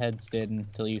 none of the heads did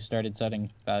until you started setting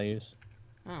values.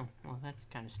 Oh, well, that's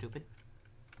kind of stupid.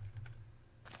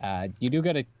 You do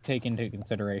got to take into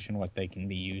consideration what they can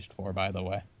be used for, by the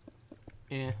way.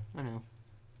 Yeah, I know.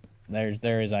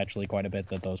 There is actually quite a bit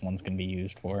that those ones can be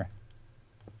used for.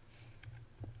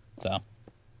 So,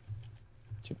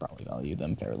 should probably value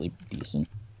them fairly decent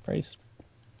priced.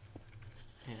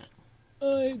 Yeah.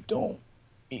 I don't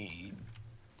need...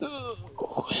 Oh.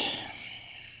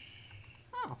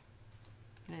 Oh.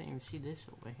 I didn't even see this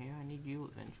over here. I need you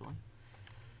eventually.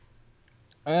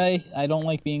 I don't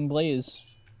like being Blaze.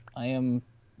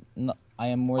 I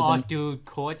am more Oh, than... dude,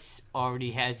 quartz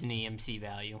already has an EMC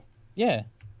value. Yeah.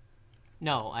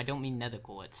 No, I don't mean nether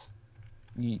quartz.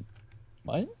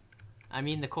 What? I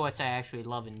mean the quartz I actually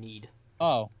love and need.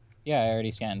 Oh, yeah, I already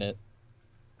scanned it.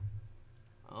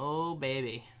 Oh,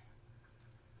 baby.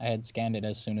 I had scanned it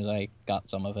as soon as I got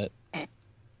some of it.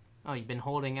 Oh, you've been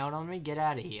holding out on me? Get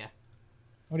out of here.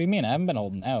 What do you mean? I haven't been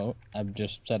holding out. I've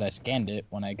just said I scanned it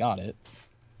when I got it.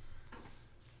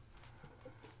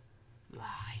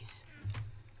 Lies.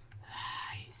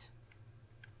 Lies.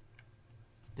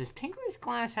 Does Tinker's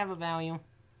Glass have a value?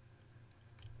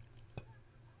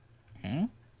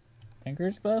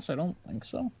 Tinker's Glass? I don't think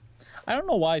so. I don't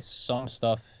know why some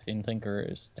stuff in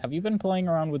Tinker's... Have you been playing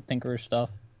around with Tinker's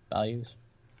stuff? Values?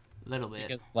 A little bit.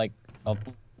 Because, like, a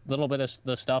little bit of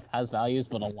the stuff has values,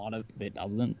 but a lot of it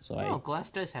doesn't, so Oh, glass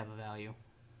does have a value.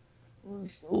 I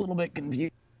was a little bit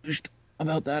confused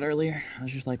about that earlier. I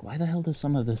was just like, why the hell does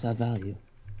some of this have value?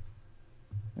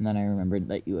 And then I remembered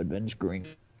that you had been screwing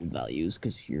values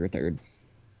because you're a third.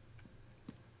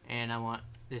 And I want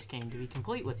this game to be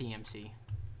complete with EMC.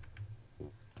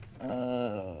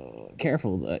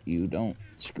 Careful that you don't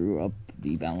screw up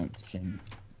the balancing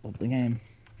of the game.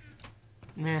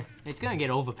 Meh, it's gonna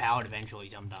get overpowered eventually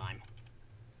sometime.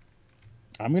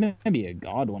 I'm gonna be a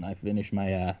god when I finish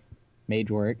my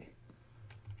mage work.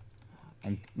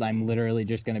 I'm literally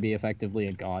just gonna be effectively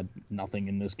a god. Nothing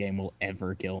in this game will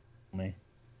ever kill me.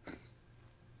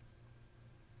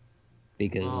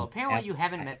 Because well, apparently you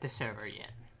haven't met the server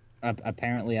yet.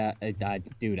 Apparently,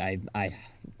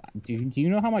 dude, do you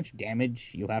know how much damage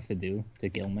you have to do to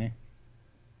kill me?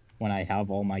 When I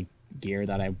have all my gear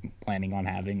that I'm planning on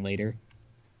having later.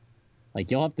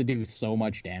 Like, you'll have to do so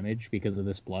much damage because of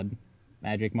this blood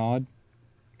magic mod.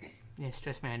 Yes,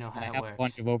 trust me, I know how and it I have works. a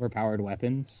bunch of overpowered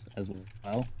weapons as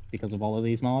well because of all of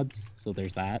these mods. So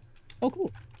there's that. Oh,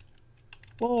 cool.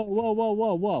 Whoa, whoa, whoa,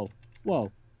 whoa, whoa,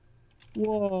 whoa.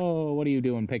 Whoa, what are you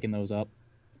doing picking those up?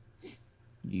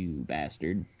 You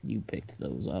bastard. You picked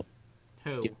those up.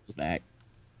 Who? Get those back.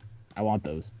 I want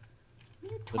those.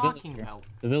 What are you talking about?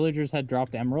 The villagers had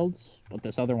dropped emeralds, but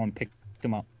this other one picked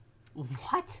them up.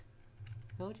 What?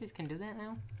 Villagers can do that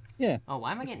now? Yeah. Oh,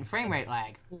 why am I getting frame rate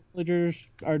lag? Villagers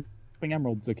are dropping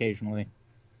emeralds occasionally.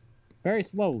 Very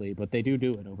slowly, but they do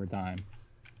it over time.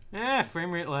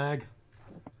 Frame rate lag.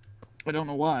 I don't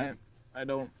know why. I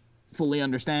don't fully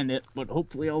understand it, but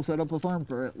hopefully I'll set up a farm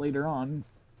for it later on.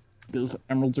 Because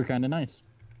emeralds are kind of nice.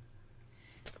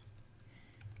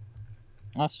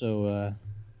 Also,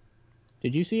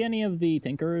 did you see any of the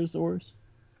Tinker's ores?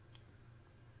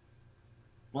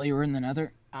 While you were in the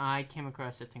nether? I came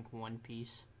across, I think, one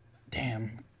piece.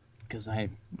 Damn. Because I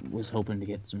was hoping to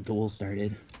get some tools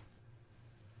started.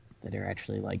 That are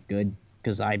actually, like, good.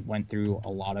 Because I went through a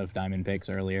lot of diamond picks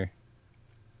earlier.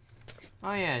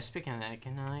 Oh yeah, speaking of that,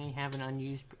 can I have an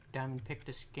unused diamond pick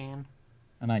to scan?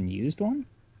 An unused one?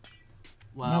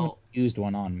 Well, I haven't used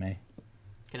one on me.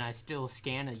 Can I still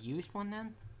scan a used one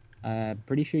then?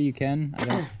 Pretty sure you can. I don't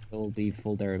know if it'll be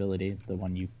full durability, the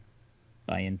one you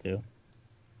buy into.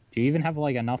 Do you even have,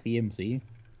 like, enough EMC?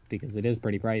 Because it is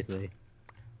pretty pricey.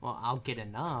 Well, I'll get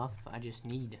enough. I just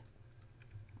need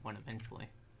one eventually.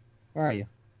 Where are you?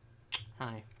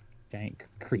 Hi. Giant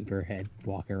creeper head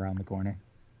walking around the corner.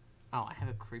 Oh, I have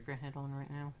a creeper head on right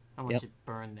now? I must have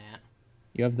burned that.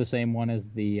 You have the same one as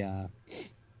the,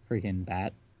 freaking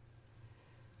bat.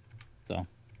 So.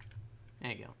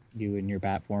 There you go. You in your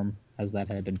bat form has that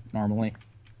head normally.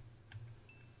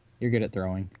 You're good at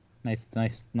throwing. Nice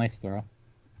throw.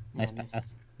 Nice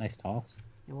pass. Nice toss.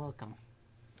 You're welcome.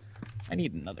 I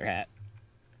need another hat.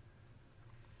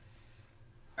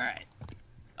 Alright.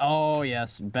 Oh,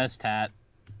 yes. Best hat.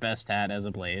 Best hat as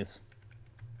a blaze.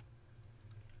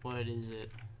 What is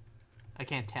it? I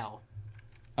can't tell.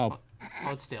 Oh.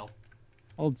 Hold still.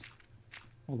 Hold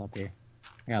up here.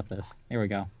 I got this. Here we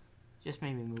go. Just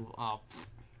made me move. Oh.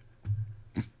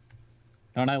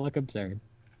 Don't I look absurd?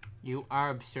 You are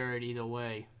absurd either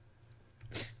way.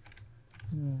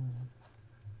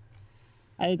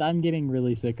 I'm getting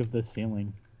really sick of this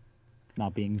ceiling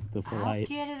not being the full height.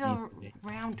 I'll get it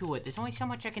around to it. There's only so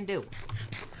much I can do.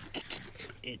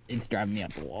 It's driving me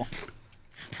up the wall.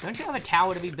 Don't you have a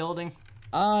tower to be building?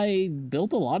 I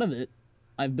built a lot of it.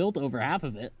 I've built over half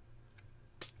of it.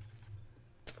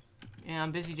 Yeah,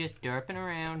 I'm busy just derping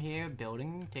around here,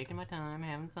 building, taking my time,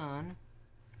 having fun.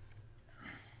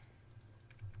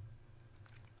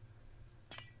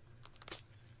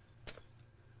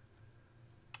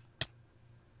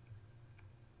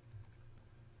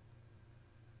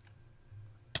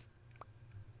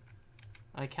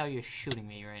 I like how you're shooting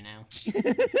me right now.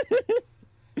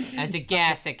 As a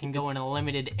gas that can go in a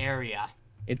limited area.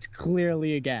 It's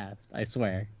clearly a ghast, I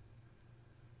swear.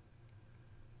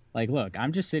 Like, look,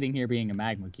 I'm just sitting here being a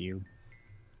magma cube.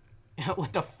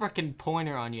 With the frickin'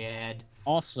 pointer on your head.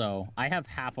 Also, I have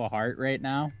half a heart right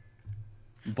now,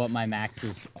 but my max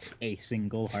is a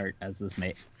single heart as this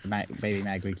baby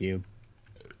magma cube.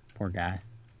 Poor guy.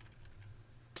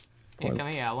 Hey,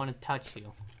 come here, I want to touch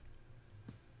you.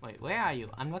 Wait, where are you?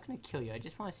 I'm not gonna kill you, I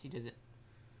just want to see, does it...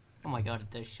 Oh my god, it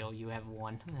does show you have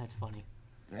one. That's funny.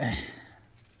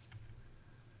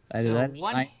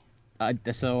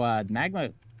 Magma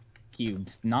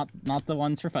cubes, not the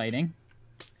ones for fighting.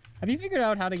 Have you figured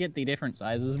out how to get the different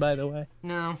sizes, by the way?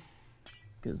 No.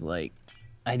 Because, like,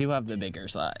 I do have the bigger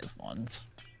size ones.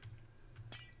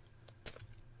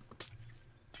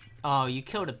 Oh, you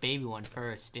killed a baby one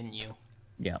first, didn't you?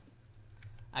 Yeah.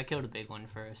 I killed a big one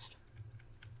first.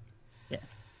 Yeah.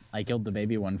 I killed the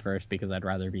baby one first because I'd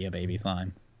rather be a baby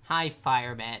slime. Hi,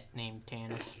 fire bat named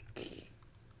Tanis.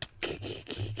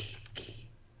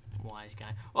 Wise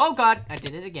guy. Oh god, I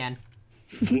did it again.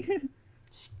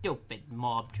 Stupid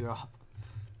mob drop.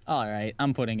 Alright,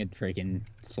 I'm putting a freaking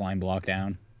slime block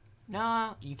down.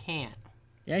 No, you can't.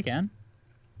 Yeah, I can.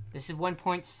 This is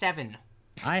 1.7.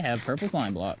 I have purple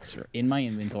slime blocks in my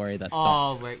inventory that's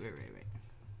Oh, wait.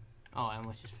 Oh, I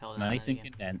almost just fell down. Nice and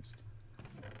condensed.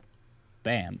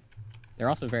 Bam. They're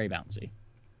also very bouncy,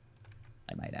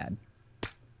 I might add.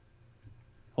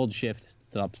 Hold shift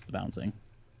stops the bouncing.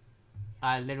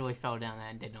 I literally fell down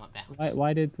and did not bounce.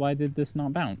 Why did this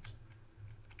not bounce?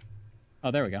 Oh,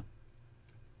 there we go.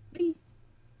 Wee.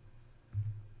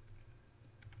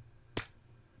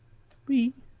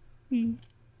 Wee. Wee.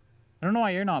 I don't know why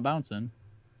you're not bouncing.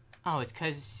 Oh, it's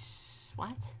because...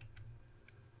 What?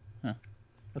 Huh.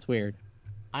 That's weird.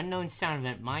 Unknown sound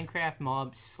event. Minecraft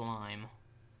mob slime.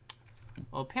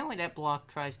 Well, apparently that block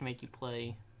tries to make you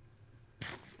play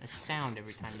a sound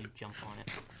every time you jump on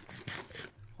it.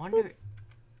 Wonder...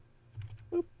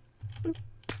 Boop. Boop.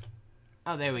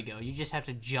 Oh, there we go. You just have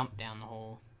to jump down the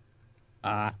hole.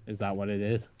 Ah, is that what it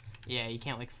is? Yeah, you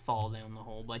can't, like, fall down the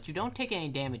hole, but you don't take any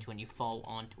damage when you fall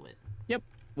onto it. Yep,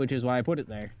 which is why I put it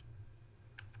there.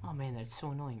 Oh, man, that's so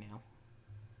annoying now.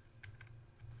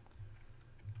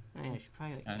 I should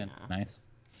probably, like, Nice.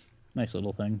 Nice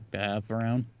little thing to have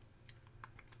around.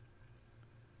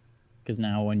 Because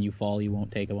now when you fall, you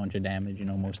won't take a bunch of damage and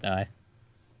almost die.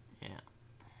 Yeah.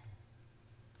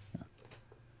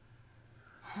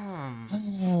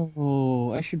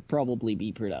 Oh, I should probably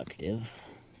be productive.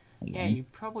 Again. Yeah, you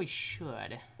probably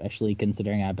should. Especially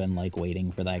considering I've been, like,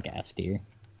 waiting for that gas tier.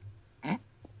 Get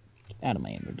out of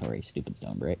my inventory, stupid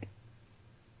stone brick.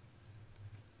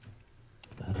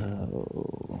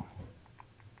 Oh.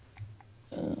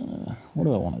 What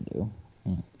do I want to do?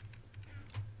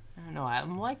 I don't know,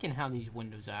 I'm liking how these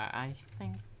windows are. I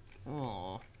think...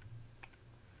 Oh.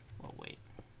 Well, wait.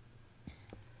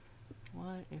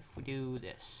 What if we do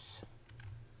this?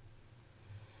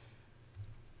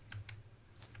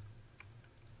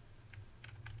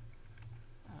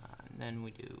 And then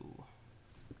we do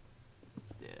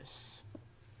this.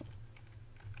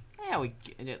 Yeah, we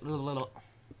get it little.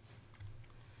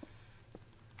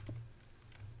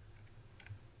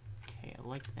 Okay, I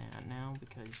like that now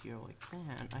because you're like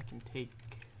that. I can take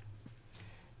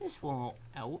this wall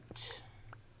out.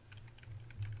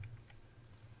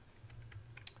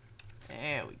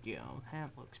 There we go.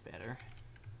 That looks better.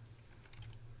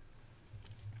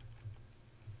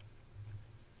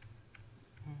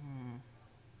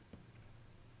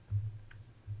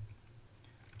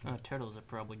 Oh, turtles are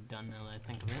probably done now that I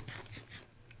think of it.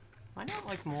 Am I not,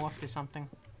 like, morphed or something?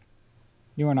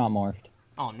 You are not morphed.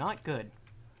 Oh, not good.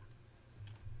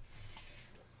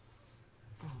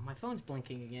 Oh, my phone's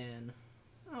blinking again.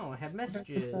 Oh, I have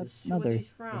messages. Who are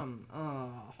these from? Oh,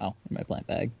 in my plant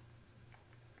bag.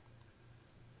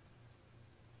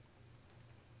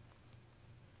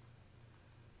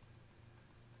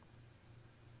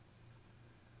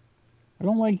 I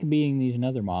don't like being these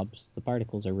nether mobs. The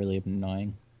particles are really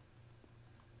annoying.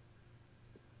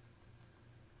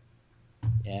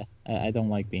 Yeah, I don't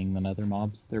like being the nether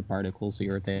mobs. Their particles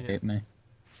irritate me.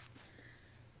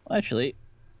 Well, actually,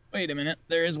 wait a minute.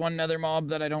 There is one nether mob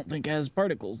that I don't think has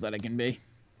particles that I can be.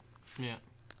 Yeah.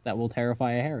 That will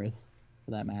terrify a Harris,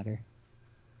 for that matter.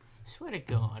 Swear to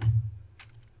God.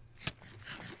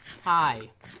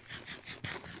 Hi.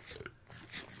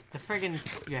 The friggin'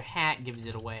 your hat gives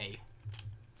it away.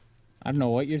 I don't know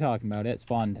what you're talking about. It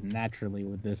spawned naturally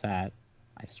with this hat.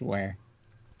 I swear.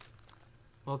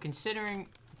 Well, considering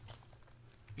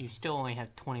you still only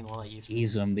have 20 lives.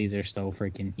 Jeez, these are so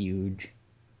freaking huge.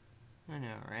 I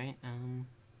know, right?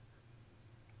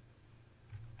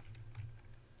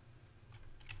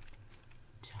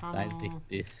 tunnel.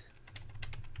 This.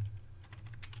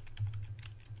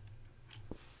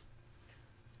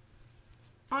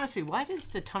 Honestly, why does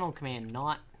the tunnel command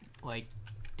not, like,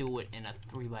 do it in a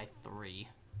 3x3?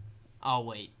 Oh,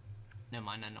 wait. Never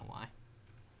mind, I know why.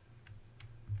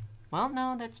 Well,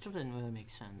 no, that still didn't really make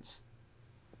sense.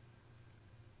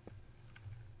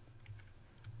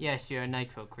 Yes, you're a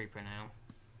nitro creeper now.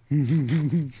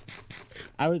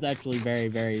 I was actually very,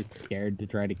 very scared to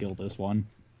try to kill this one.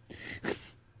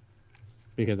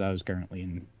 Because I was currently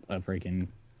in a freaking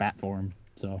bat form,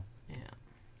 so...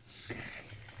 Yeah.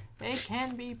 They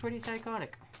can be pretty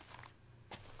psychotic.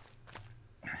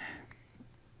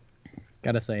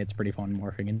 Gotta say, it's pretty fun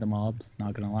morphing into mobs,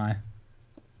 not gonna lie.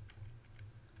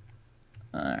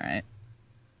 Alright.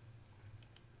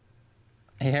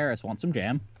 Hey, Harris, want some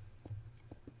jam?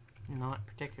 Not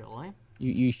particularly.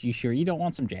 You sure you don't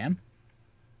want some jam?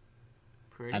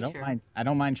 Pretty sure. I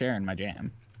don't mind sharing my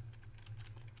jam.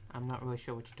 I'm not really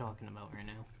sure what you're talking about right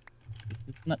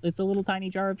It's, now. it's a little tiny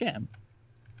jar of jam.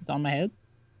 It's on my head.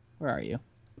 Where are you?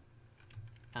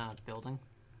 Building.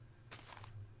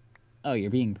 Oh, you're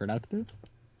being productive?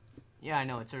 Yeah, I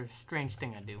know. It's a strange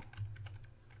thing I do.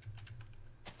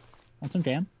 Want some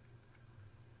jam?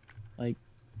 Like,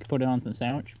 put it on some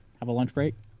sandwich? Have a lunch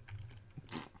break?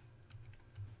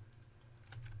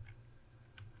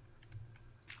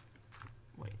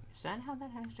 Wait, is that how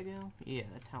that has to go? Yeah,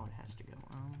 that's how it has to go.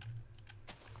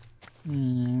 I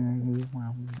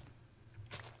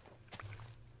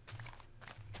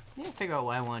need to figure out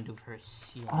what I want to do for a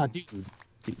ceiling. Oh, dude,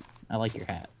 I like your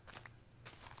hat.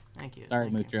 Thank you. Sorry,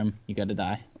 thank Mootrum, you gotta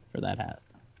die for that hat.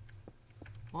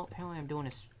 Well, apparently I'm doing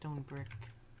a stone brick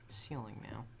ceiling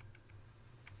now.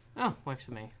 Oh, works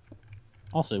for me.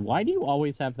 Also, why do you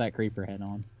always have that creeper head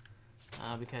on?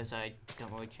 Because I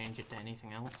don't really change it to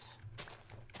anything else.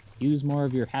 Use more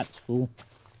of your hats, fool.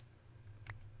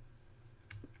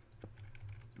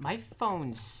 My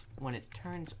phone's, when it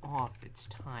turns off its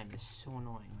time, is so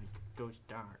annoying. Like, it goes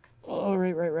dark. Oh,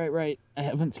 right. I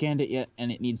haven't scanned it yet,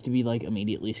 and it needs to be, like,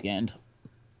 immediately scanned.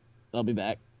 I'll be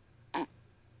back.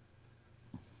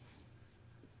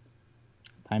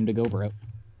 Time to go, bro.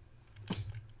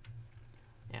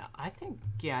 Yeah, I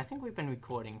think we've been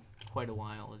recording quite a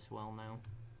while as well now.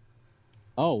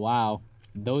 Oh, wow.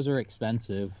 Those are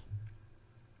expensive.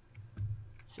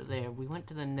 So there, we went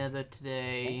to the Nether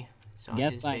today. Saw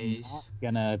Guess his I'm base. not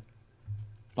gonna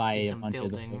buy a bunch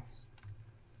building. of those.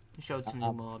 Showed some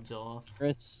new mobs off.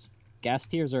 Chris, gas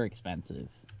tiers are expensive.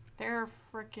 They're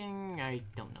freaking... I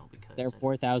don't know because... They're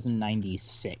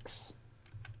 4,096.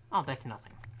 Oh, that's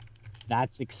nothing.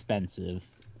 That's expensive.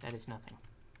 That is nothing.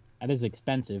 That is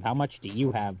expensive. How much do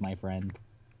you have, my friend?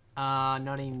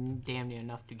 Not even damn near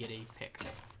enough to get a pick.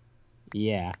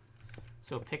 Yeah.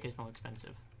 So a pick is more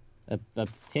expensive. A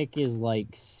pick is like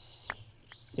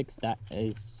six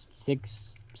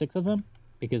of them?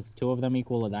 Because 2 of them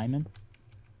equal a diamond?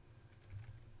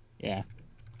 Yeah.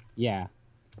 Yeah.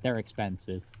 They're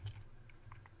expensive.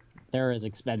 They're as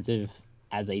expensive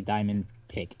as a diamond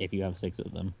pick if you have 6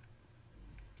 of them.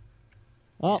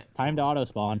 Well, yeah. Time to auto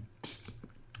spawn.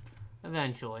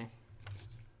 Eventually.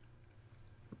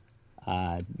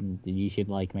 You should,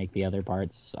 like, make the other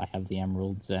parts. I have the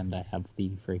emeralds and I have the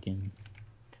freaking...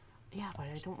 Yeah, but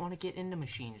I don't want to get into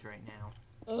machines right now.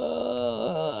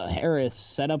 Harris,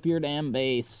 set up your damn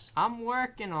base. I'm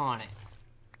working on it.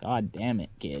 God damn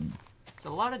it, kid. It's a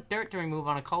lot of dirt to remove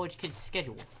on a college kid's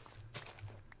schedule.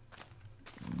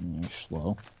 You're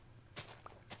slow.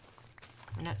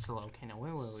 We're not slow. Okay, now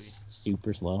where were we?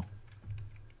 Super slow.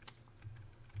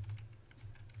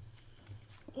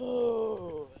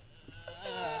 Oh,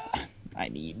 I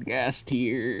need gas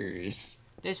tiers.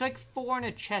 There's like 4 in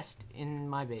a chest in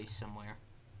my base somewhere.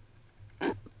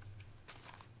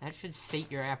 That should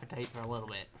sate your appetite for a little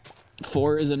bit.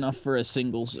 4 is enough for a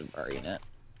single Safari net.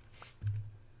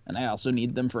 And I also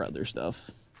need them for other stuff.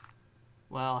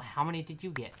 Well, how many did you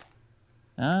get?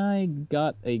 I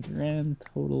got a grand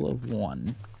total of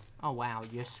 1. Oh wow,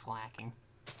 you're slacking.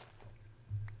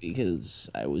 Because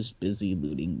I was busy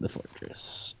looting the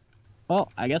fortress.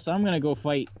 Well, I guess I'm gonna go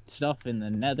fight stuff in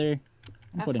the Nether.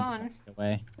 Have fun.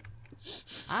 Away.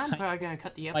 I'm probably gonna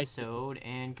cut the episode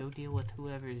and go deal with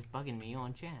whoever is bugging me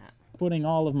on chat. Putting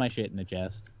all of my shit in the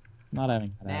chest. Not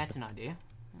having that That's happen. an idea.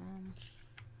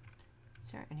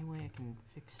 Is there any way I can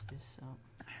fix this up?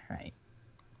 Alright.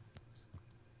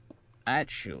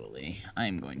 Actually,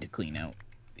 I'm going to clean out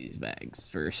these bags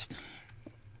first.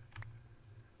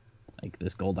 Like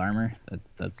this gold armor,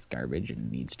 that's garbage and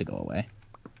needs to go away.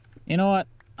 You know what?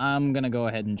 I'm gonna go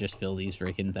ahead and just fill these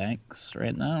freaking tanks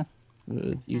right now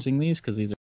with using these, because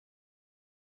these are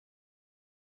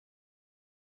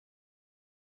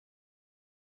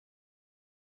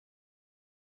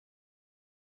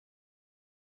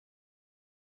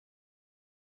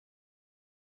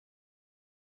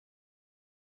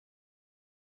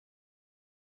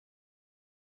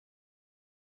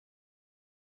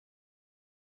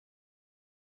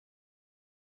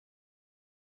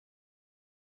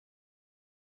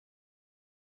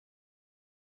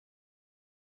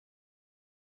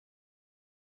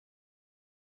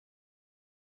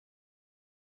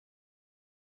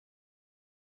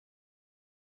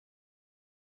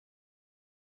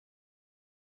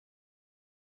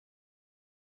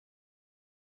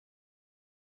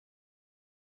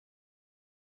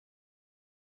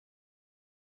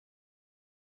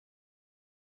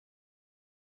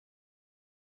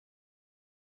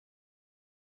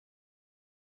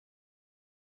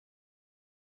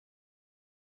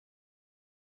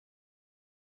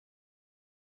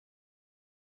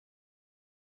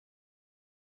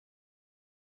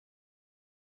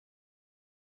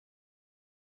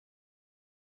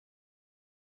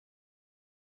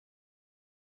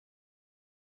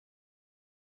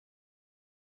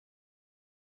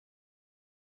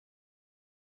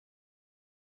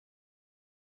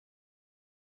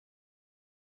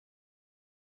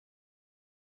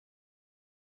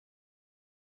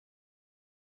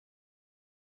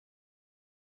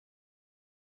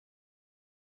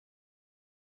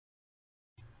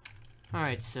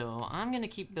Alright, so I'm gonna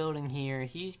keep building here.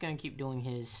 He's gonna keep doing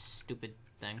his stupid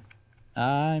thing.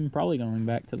 I'm probably going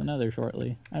back to the Nether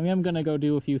shortly. I mean, I'm gonna go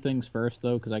do a few things first,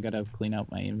 though, because I gotta clean out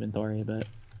my inventory a bit.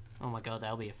 Oh my god,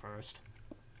 that'll be a first.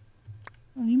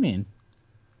 What do you mean?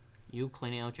 You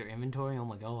cleaning out your inventory? Oh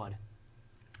my god.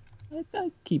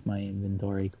 I keep my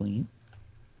inventory clean.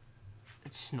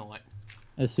 It's not.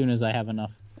 As soon as I have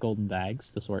enough golden bags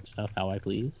to sort stuff how I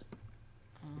please.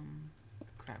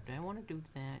 Crap, do I want to do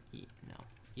that? No.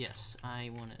 Yes, I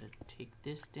want to take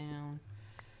this down.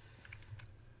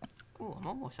 Oh, I'm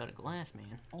almost out of glass,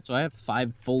 man. Also, I have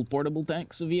 5 full portable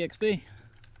tanks of EXP.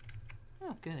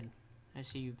 Oh, good. I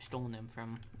see you've stolen them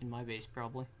from in my base,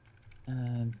 probably.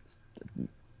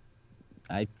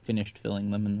 I finished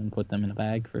filling them and then put them in a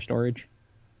bag for storage.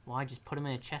 Why just put them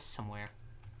in a chest somewhere?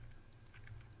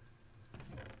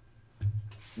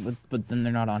 But then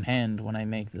they're not on hand when I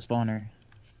make the spawner.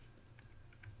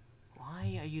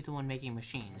 Why are you the one making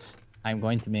machines? I'm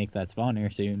going to make that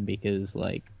spawner soon because,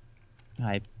 like,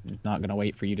 I'm not going to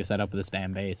wait for you to set up this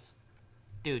damn base.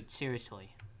 Dude,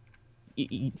 seriously.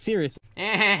 Seriously.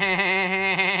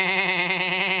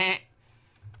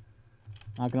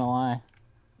 Not gonna lie.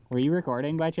 Were you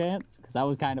recording by chance? Because that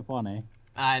was kind of funny.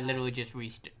 I literally just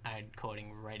restarted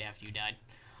recording right after you died.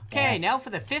 Okay, now for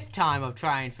the 5th time of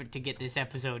trying to get this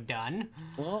episode done.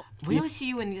 Well, we'll see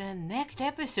you in the next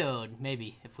episode.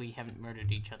 Maybe, if we haven't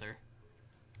murdered each other.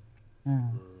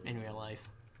 In real life.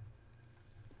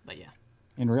 But yeah.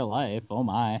 In real life? Oh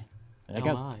my. That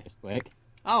got just quick.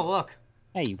 Oh, look.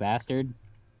 Hey, you bastard.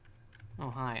 Oh,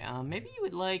 hi. Maybe you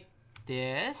would like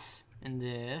this and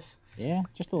this. Yeah,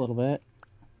 just a little bit.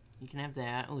 You can have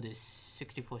that. Oh, there's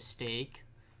 64 steak.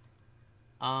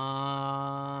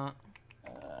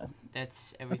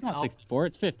 That's everything. That's not 64,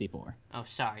 it's 54. Oh,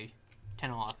 sorry.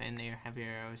 10 off, and there, have your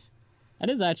arrows. That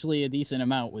is actually a decent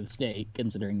amount with steak,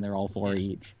 considering they're all 4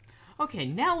 each. Okay,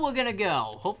 now we're gonna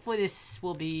go. Hopefully this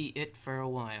will be it for a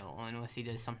while, unless he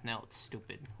does something else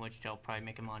stupid, which I'll probably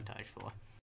make a montage for.